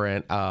and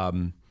different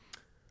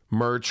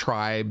mer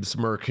tribes,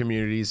 mer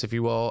communities, if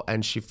you will,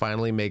 and she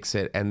finally makes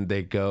it, and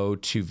they go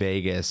to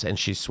Vegas, and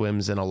she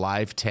swims in a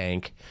live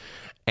tank,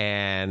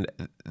 and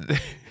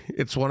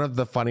it's one of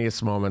the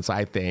funniest moments,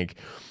 I think,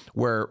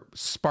 where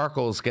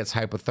Sparkles gets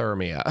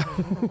hypothermia.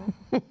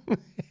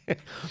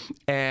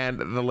 And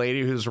the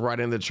lady who's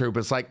running the troop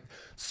is like,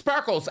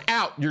 Sparkles,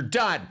 out, you're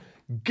done.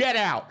 Get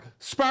out.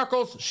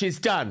 Sparkles, she's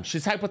done.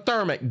 She's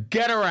hypothermic.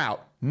 Get her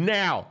out.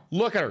 Now.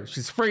 Look at her.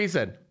 She's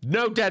freezing.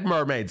 No dead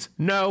mermaids.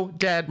 No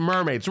dead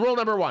mermaids. Rule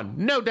number 1,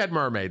 no dead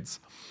mermaids.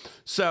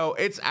 So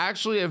it's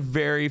actually a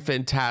very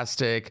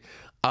fantastic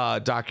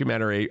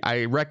documentary.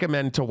 I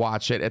recommend to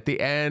watch it. At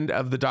the end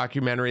of the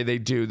documentary, they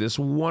do this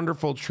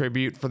wonderful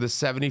tribute for the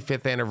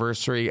 75th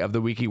anniversary of the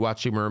Weeki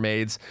Wachee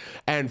mermaids,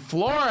 and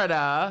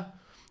Florida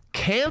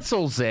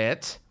cancels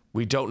it.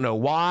 We don't know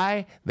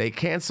why they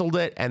canceled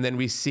it. And then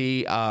we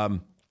see, I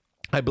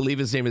believe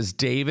his name is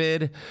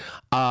David,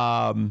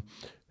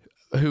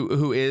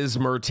 who is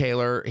Mer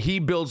Tailor. He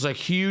builds a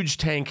huge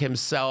tank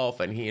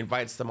himself, and he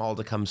invites them all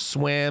to come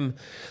swim.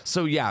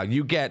 So yeah,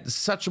 you get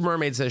such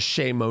mermaids as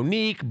Shay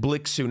Monique,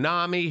 Blick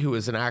Tsunami, who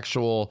is an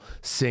actual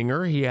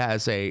singer. He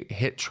has a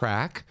hit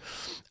track.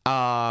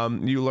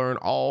 You learn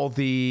all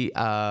the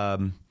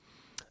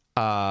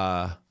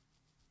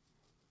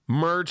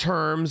mer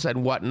terms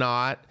and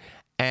whatnot.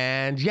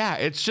 And yeah,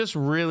 it's just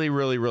really,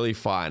 really, really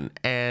fun.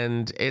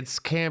 And it's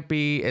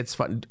campy. It's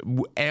fun.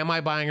 Am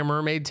I buying a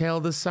mermaid tail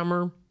this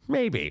summer?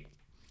 Maybe.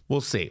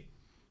 We'll see.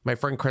 My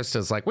friend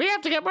Krista's like, we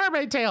have to get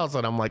mermaid tails.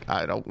 And I'm like,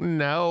 I don't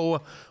know,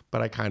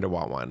 but I kind of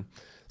want one.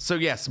 So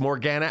yes,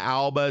 Morgana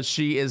Alba,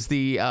 she is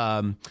the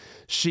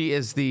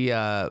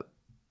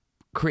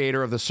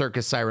creator of the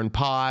Circus Siren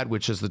Pod,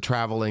 which is the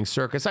traveling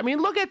circus. I mean,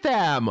 look at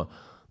them.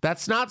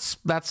 That's not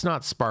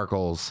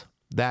Sparkles.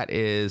 That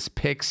is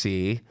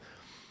Pixie.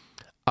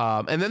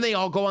 And then they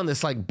all go on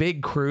this like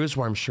big cruise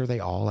where I'm sure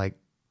they all like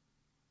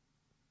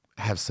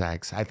have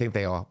sex. I think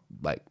they all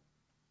like,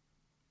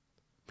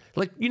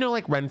 you know,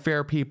 like Ren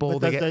Fair people.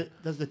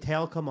 Does the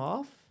tail come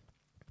off?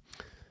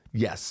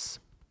 Yes.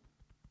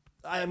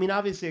 I mean,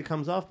 obviously it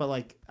comes off, but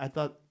like I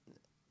thought.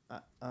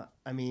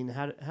 I mean,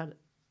 how?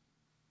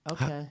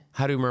 Okay.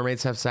 How do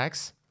mermaids have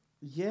sex?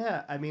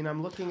 Yeah, I mean,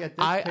 I'm looking at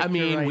this. I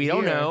mean, right we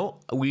don't here. know.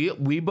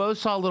 We both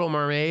saw Little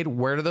Mermaid.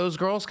 Where do those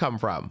girls come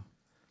from?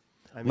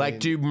 I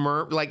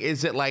mean, Like,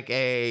 is it like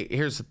a?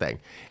 Here's the thing.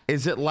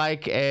 Is it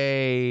like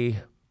a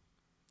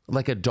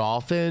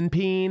dolphin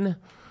peen,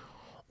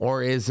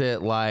 or is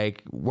it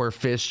like where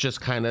fish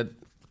just kind of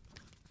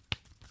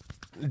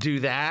do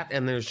that,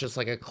 and there's just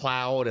like a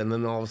cloud, and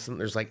then all of a sudden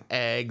there's like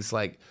eggs,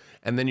 like,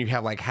 and then you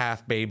have like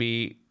half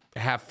baby,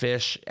 half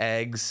fish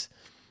eggs.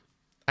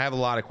 I have a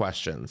lot of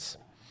questions.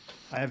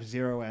 I have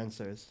zero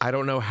answers. I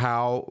don't know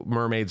how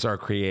mermaids are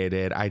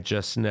created. I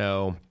just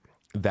know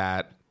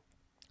that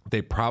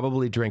they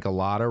probably drink a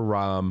lot of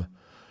rum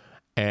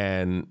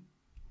and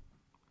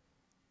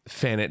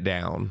fan it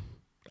down.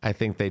 I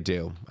think they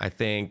do. I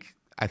think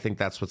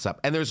that's what's up.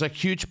 And there's a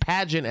huge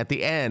pageant at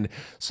the end.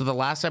 So the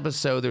last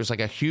episode, there's like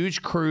a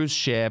huge cruise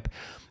ship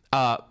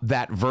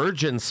that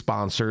Virgin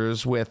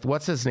sponsors with,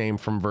 what's his name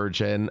from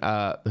Virgin?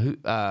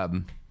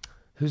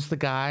 Who's the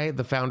guy,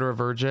 the founder of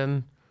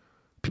Virgin?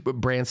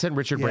 Richard Branson.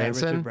 Richard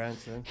Branson.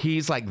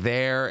 He's like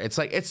there. It's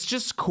like, it's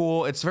just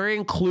cool. It's very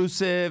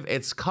inclusive.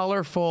 It's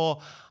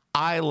colorful.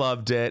 I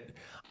loved it.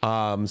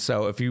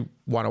 So if you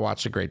want to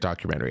watch a great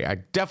documentary, I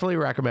definitely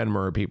recommend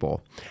Mer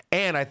People.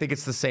 And I think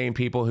it's the same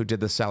people who did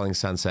the Selling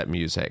Sunset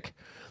music,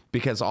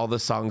 because all the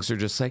songs are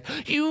just like,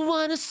 you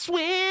want to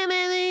swim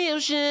in the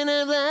ocean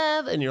of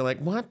love. And you're like,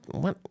 what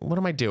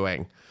am I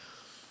doing?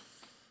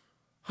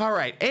 All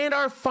right. And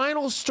our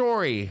final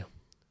story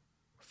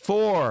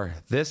for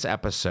this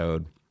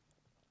episode.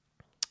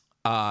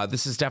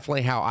 This is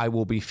definitely how I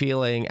will be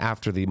feeling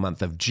after the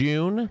month of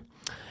June.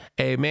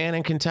 A man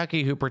in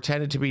Kentucky who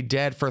pretended to be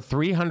dead for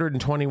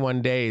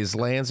 321 days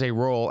lands a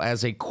role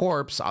as a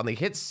corpse on the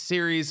hit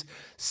series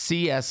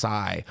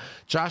CSI.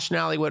 Josh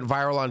Nally went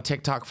viral on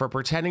TikTok for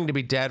pretending to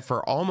be dead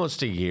for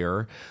almost a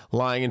year,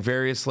 lying in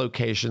various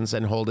locations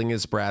and holding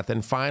his breath,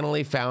 and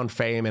finally found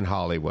fame in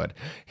Hollywood.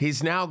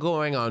 He's now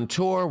going on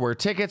tour where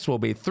tickets will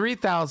be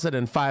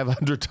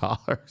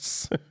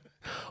 $3,500.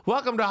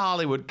 Welcome to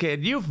Hollywood,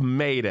 kid. You've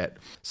made it.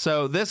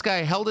 So this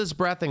guy held his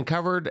breath and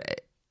covered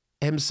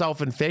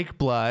himself in fake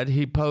blood.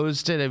 He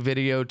posted a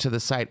video to the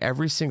site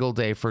every single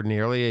day for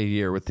nearly a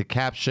year with the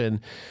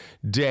caption,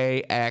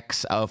 "Day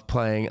X of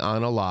playing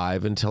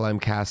unalive until I'm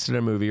cast in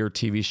a movie or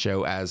TV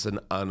show as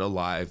an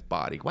unalive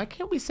body." Why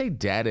can't we say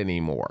dead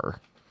anymore?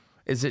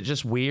 Is it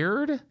just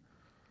weird?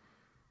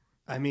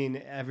 I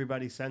mean,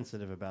 everybody's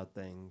sensitive about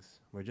things.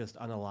 We're just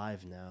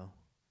unalive now.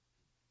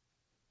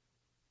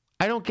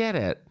 I don't get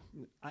it.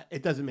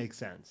 It doesn't make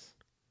sense.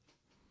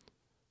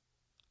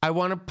 I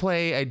want to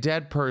play a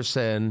dead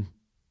person.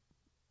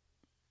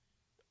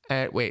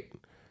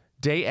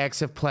 Day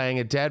X of playing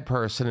a dead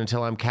person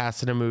until I'm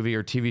cast in a movie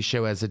or TV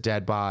show as a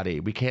dead body.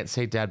 We can't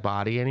say dead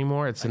body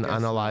anymore. It's an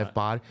unalive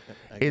body.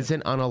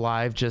 Isn't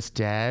unalive just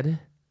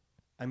dead?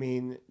 I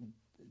mean,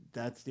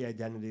 that's the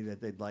identity that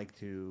they'd like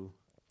to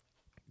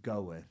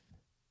go with.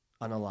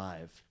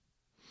 Unalive.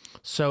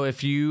 So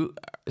if you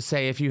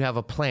have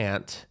a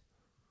plant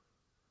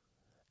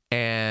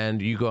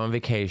and you go on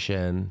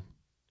vacation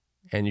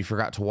and you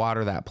forgot to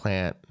water that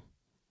plant,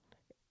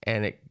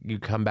 and you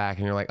come back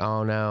and you're like,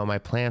 oh no, my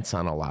plant's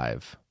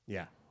unalive.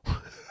 Yeah.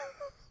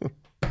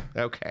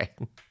 Okay.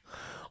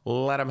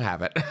 Let them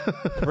have it.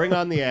 Bring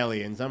on the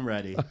aliens. I'm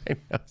ready. I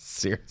know,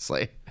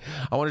 seriously.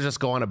 I want to just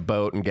go on a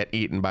boat and get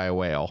eaten by a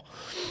whale.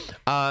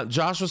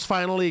 Josh was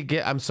finally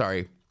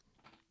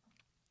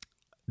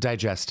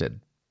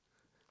digested.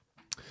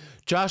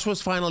 Josh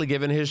was finally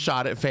given his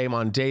shot at fame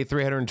on day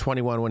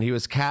 321 when he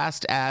was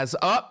cast as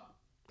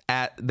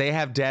they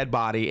have dead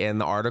body in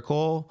the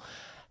article.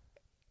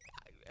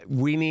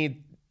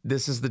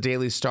 This is the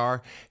Daily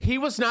Star. He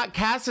was not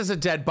cast as a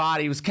dead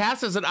body. He was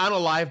cast as an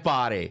unalive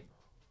body.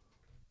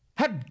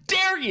 How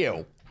dare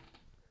you?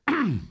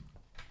 I'm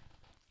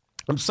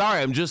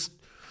sorry.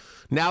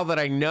 Now that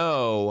I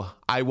know,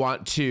 I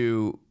want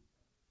to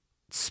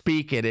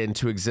speak it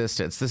into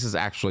existence. This is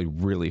actually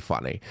really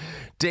funny.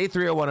 Day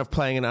 301 of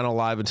playing an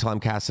unalive until I'm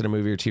cast in a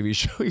movie or TV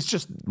show. He's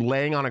just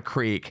laying on a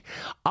creek.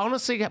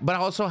 Honestly, but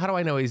also, how do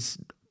I know he's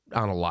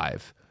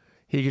unalive?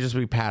 He could just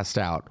be passed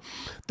out.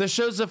 The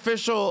show's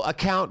official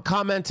account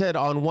commented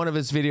on one of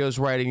his videos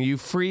writing, "You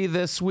free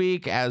this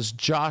week?" As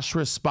Josh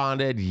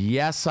responded,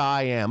 "Yes,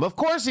 I am." Of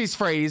course he's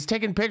free. He's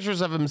taking pictures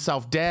of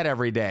himself dead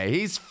every day.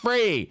 He's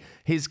free.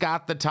 He's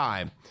got the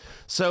time.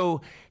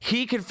 So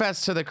he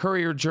confessed to the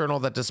Courier-Journal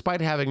that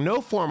despite having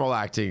no formal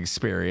acting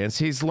experience,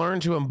 he's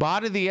learned to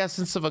embody the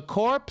essence of a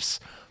corpse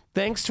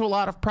thanks to a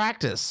lot of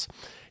practice.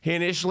 He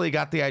initially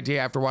got the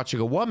idea after watching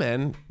a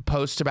woman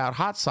post about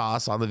hot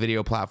sauce on the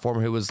video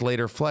platform who was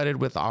later flooded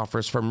with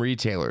offers from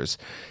retailers.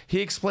 He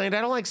explained,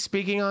 "I don't like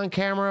speaking on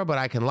camera, but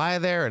I can lie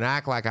there and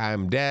act like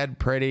I'm dead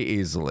pretty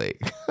easily."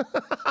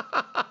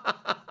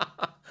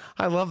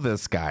 I love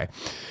this guy.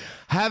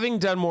 "Having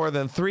done more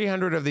than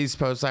 300 of these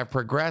posts, I've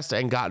progressed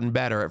and gotten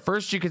better. At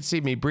first, you could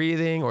see me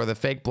breathing or the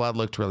fake blood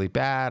looked really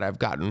bad. I've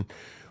gotten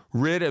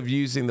rid of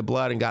using the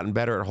blood and gotten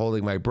better at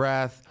holding my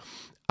breath.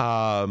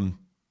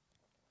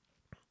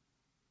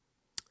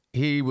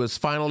 He was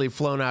finally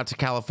flown out to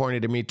California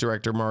to meet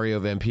director Mario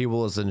Van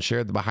Peebles and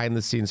shared the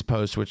behind-the-scenes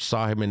post, which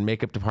saw him in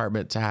makeup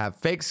department to have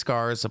fake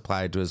scars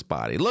applied to his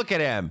body. Look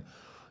at him.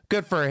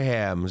 Good for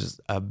him.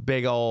 Just a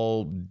big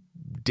old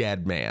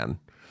dead man.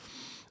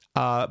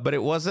 But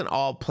it wasn't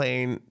all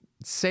plain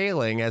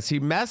sailing as he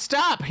messed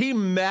up. He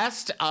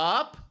messed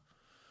up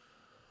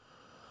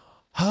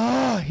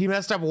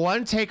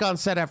one take on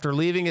set after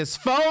leaving his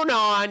phone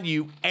on.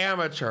 You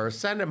amateur.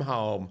 Send him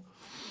home.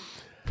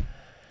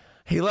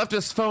 He left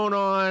his phone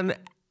on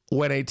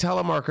when a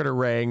telemarketer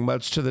rang,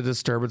 much to the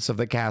disturbance of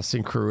the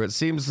casting crew. It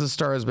seems the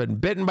star has been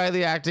bitten by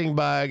the acting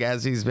bug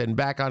as he's been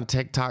back on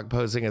TikTok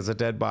posing as a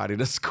dead body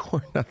to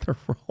score another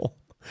role.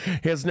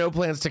 He has no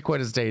plans to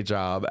quit his day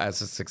job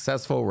as a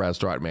successful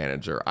restaurant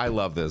manager. I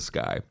love this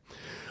guy.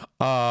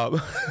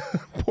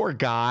 Poor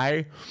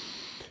guy.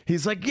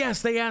 He's like,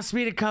 yes, they asked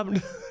me to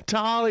come to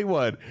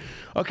Hollywood.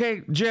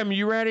 Okay, Jim,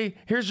 you ready?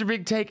 Here's your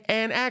big take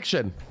and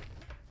action.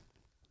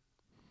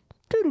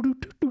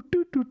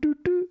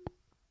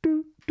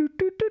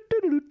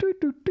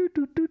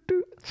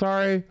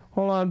 Sorry,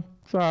 hold on.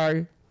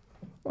 Sorry.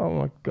 Oh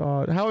my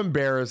God. How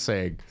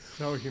embarrassing.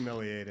 So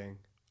humiliating.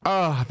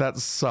 Oh, that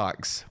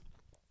sucks.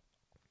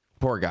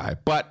 Poor guy.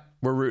 But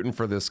we're rooting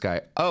for this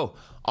guy. Oh,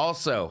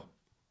 also,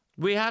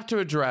 we have to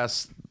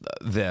address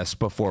this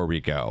before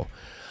we go.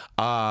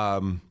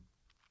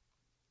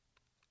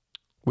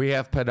 We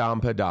have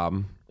Padam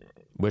Padam,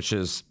 which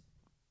is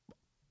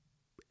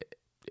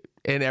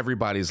in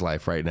everybody's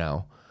life right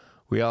now.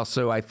 We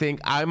also, I think,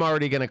 I'm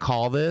already going to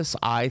call this.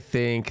 I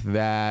think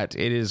that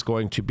it is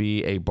going to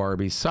be a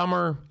Barbie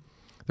summer.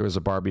 There was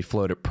a Barbie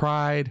float at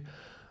Pride.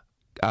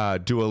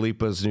 Dua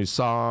Lipa's new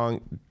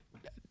song,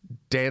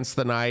 Dance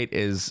the Night,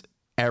 is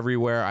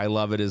everywhere. I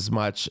love it as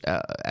much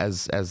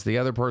as the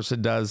other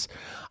person does.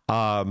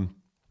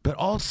 But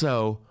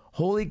also,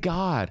 holy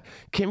God,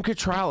 Kim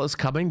Cattrall is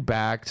coming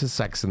back to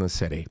Sex and the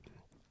City.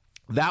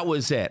 That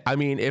was it. I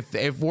mean,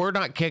 if we're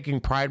not kicking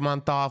Pride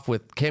Month off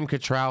with Kim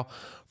Cattrall,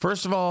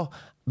 first of all,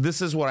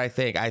 this is what I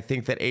think. I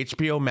think that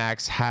HBO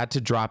Max had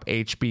to drop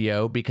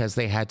HBO because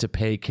they had to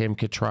pay Kim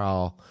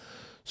Cattrall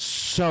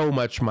so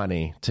much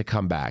money to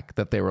come back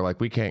that they were like,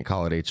 we can't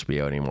call it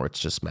HBO anymore. It's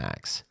just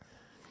Max.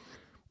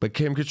 But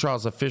Kim Cattrall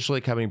is officially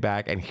coming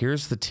back. And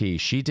here's the tea.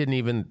 She didn't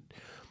even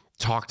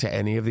talk to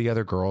any of the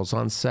other girls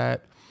on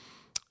set.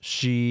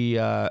 She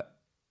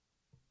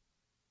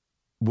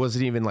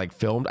wasn't even like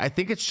filmed. I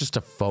think it's just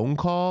a phone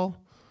call.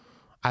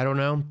 I don't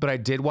know. But I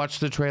did watch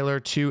the trailer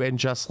too. And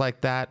just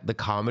like that, the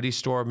Comedy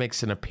Store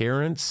makes an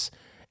appearance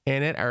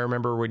in it. I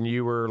remember when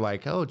you were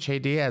like, oh, Che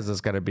Diaz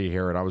is going to be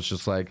here. And I was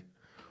just like,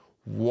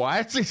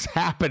 what is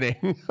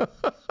happening?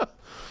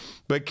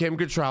 But Kim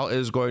Cattrall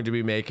is going to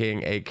be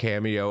making a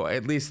cameo.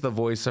 At least the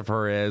voice of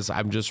her is.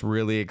 I'm just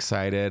really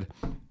excited.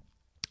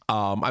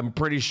 I'm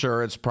pretty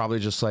sure it's probably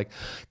just like,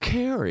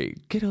 Carrie,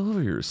 get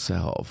over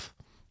yourself,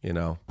 you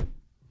know,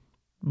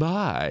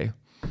 bye.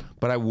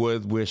 But I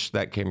would wish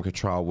that Kim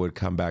Cattrall would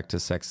come back to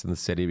Sex and the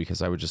City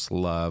because I would just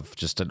love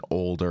just an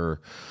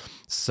older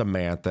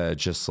Samantha,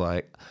 just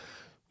like,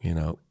 you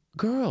know,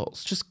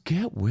 girls, just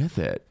get with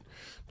it.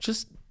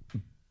 Just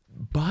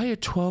buy a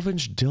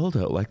 12-inch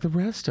dildo like the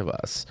rest of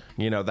us.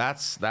 You know,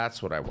 that's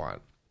what I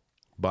want.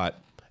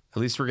 But at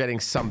least we're getting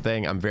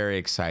something. I'm very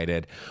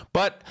excited.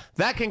 But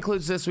that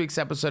concludes this week's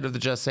episode of the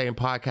Just Saying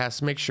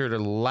podcast. Make sure to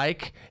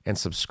like and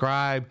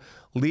subscribe.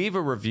 Leave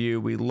a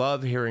review. We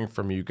love hearing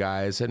from you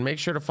guys. And make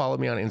sure to follow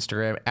me on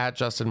Instagram at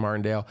Justin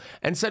Martindale.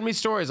 And send me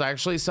stories.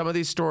 Actually, some of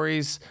these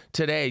stories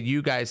today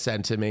you guys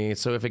sent to me.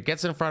 So if it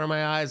gets in front of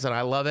my eyes and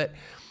I love it,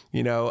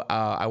 you know,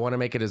 I want to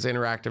make it as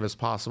interactive as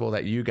possible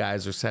that you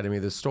guys are sending me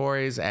the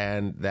stories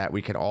and that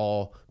we can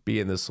all be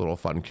in this little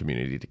fun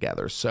community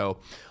together. So,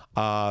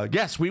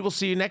 yes, we will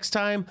see you next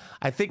time.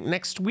 I think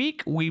next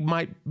week we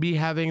might be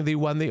having the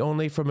one, the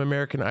only from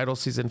American Idol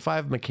Season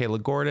 5, Michaela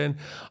Gordon.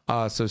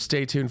 So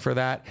stay tuned for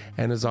that.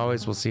 And as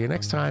always, we'll see you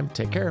next time.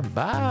 Take care.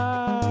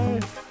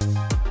 Bye.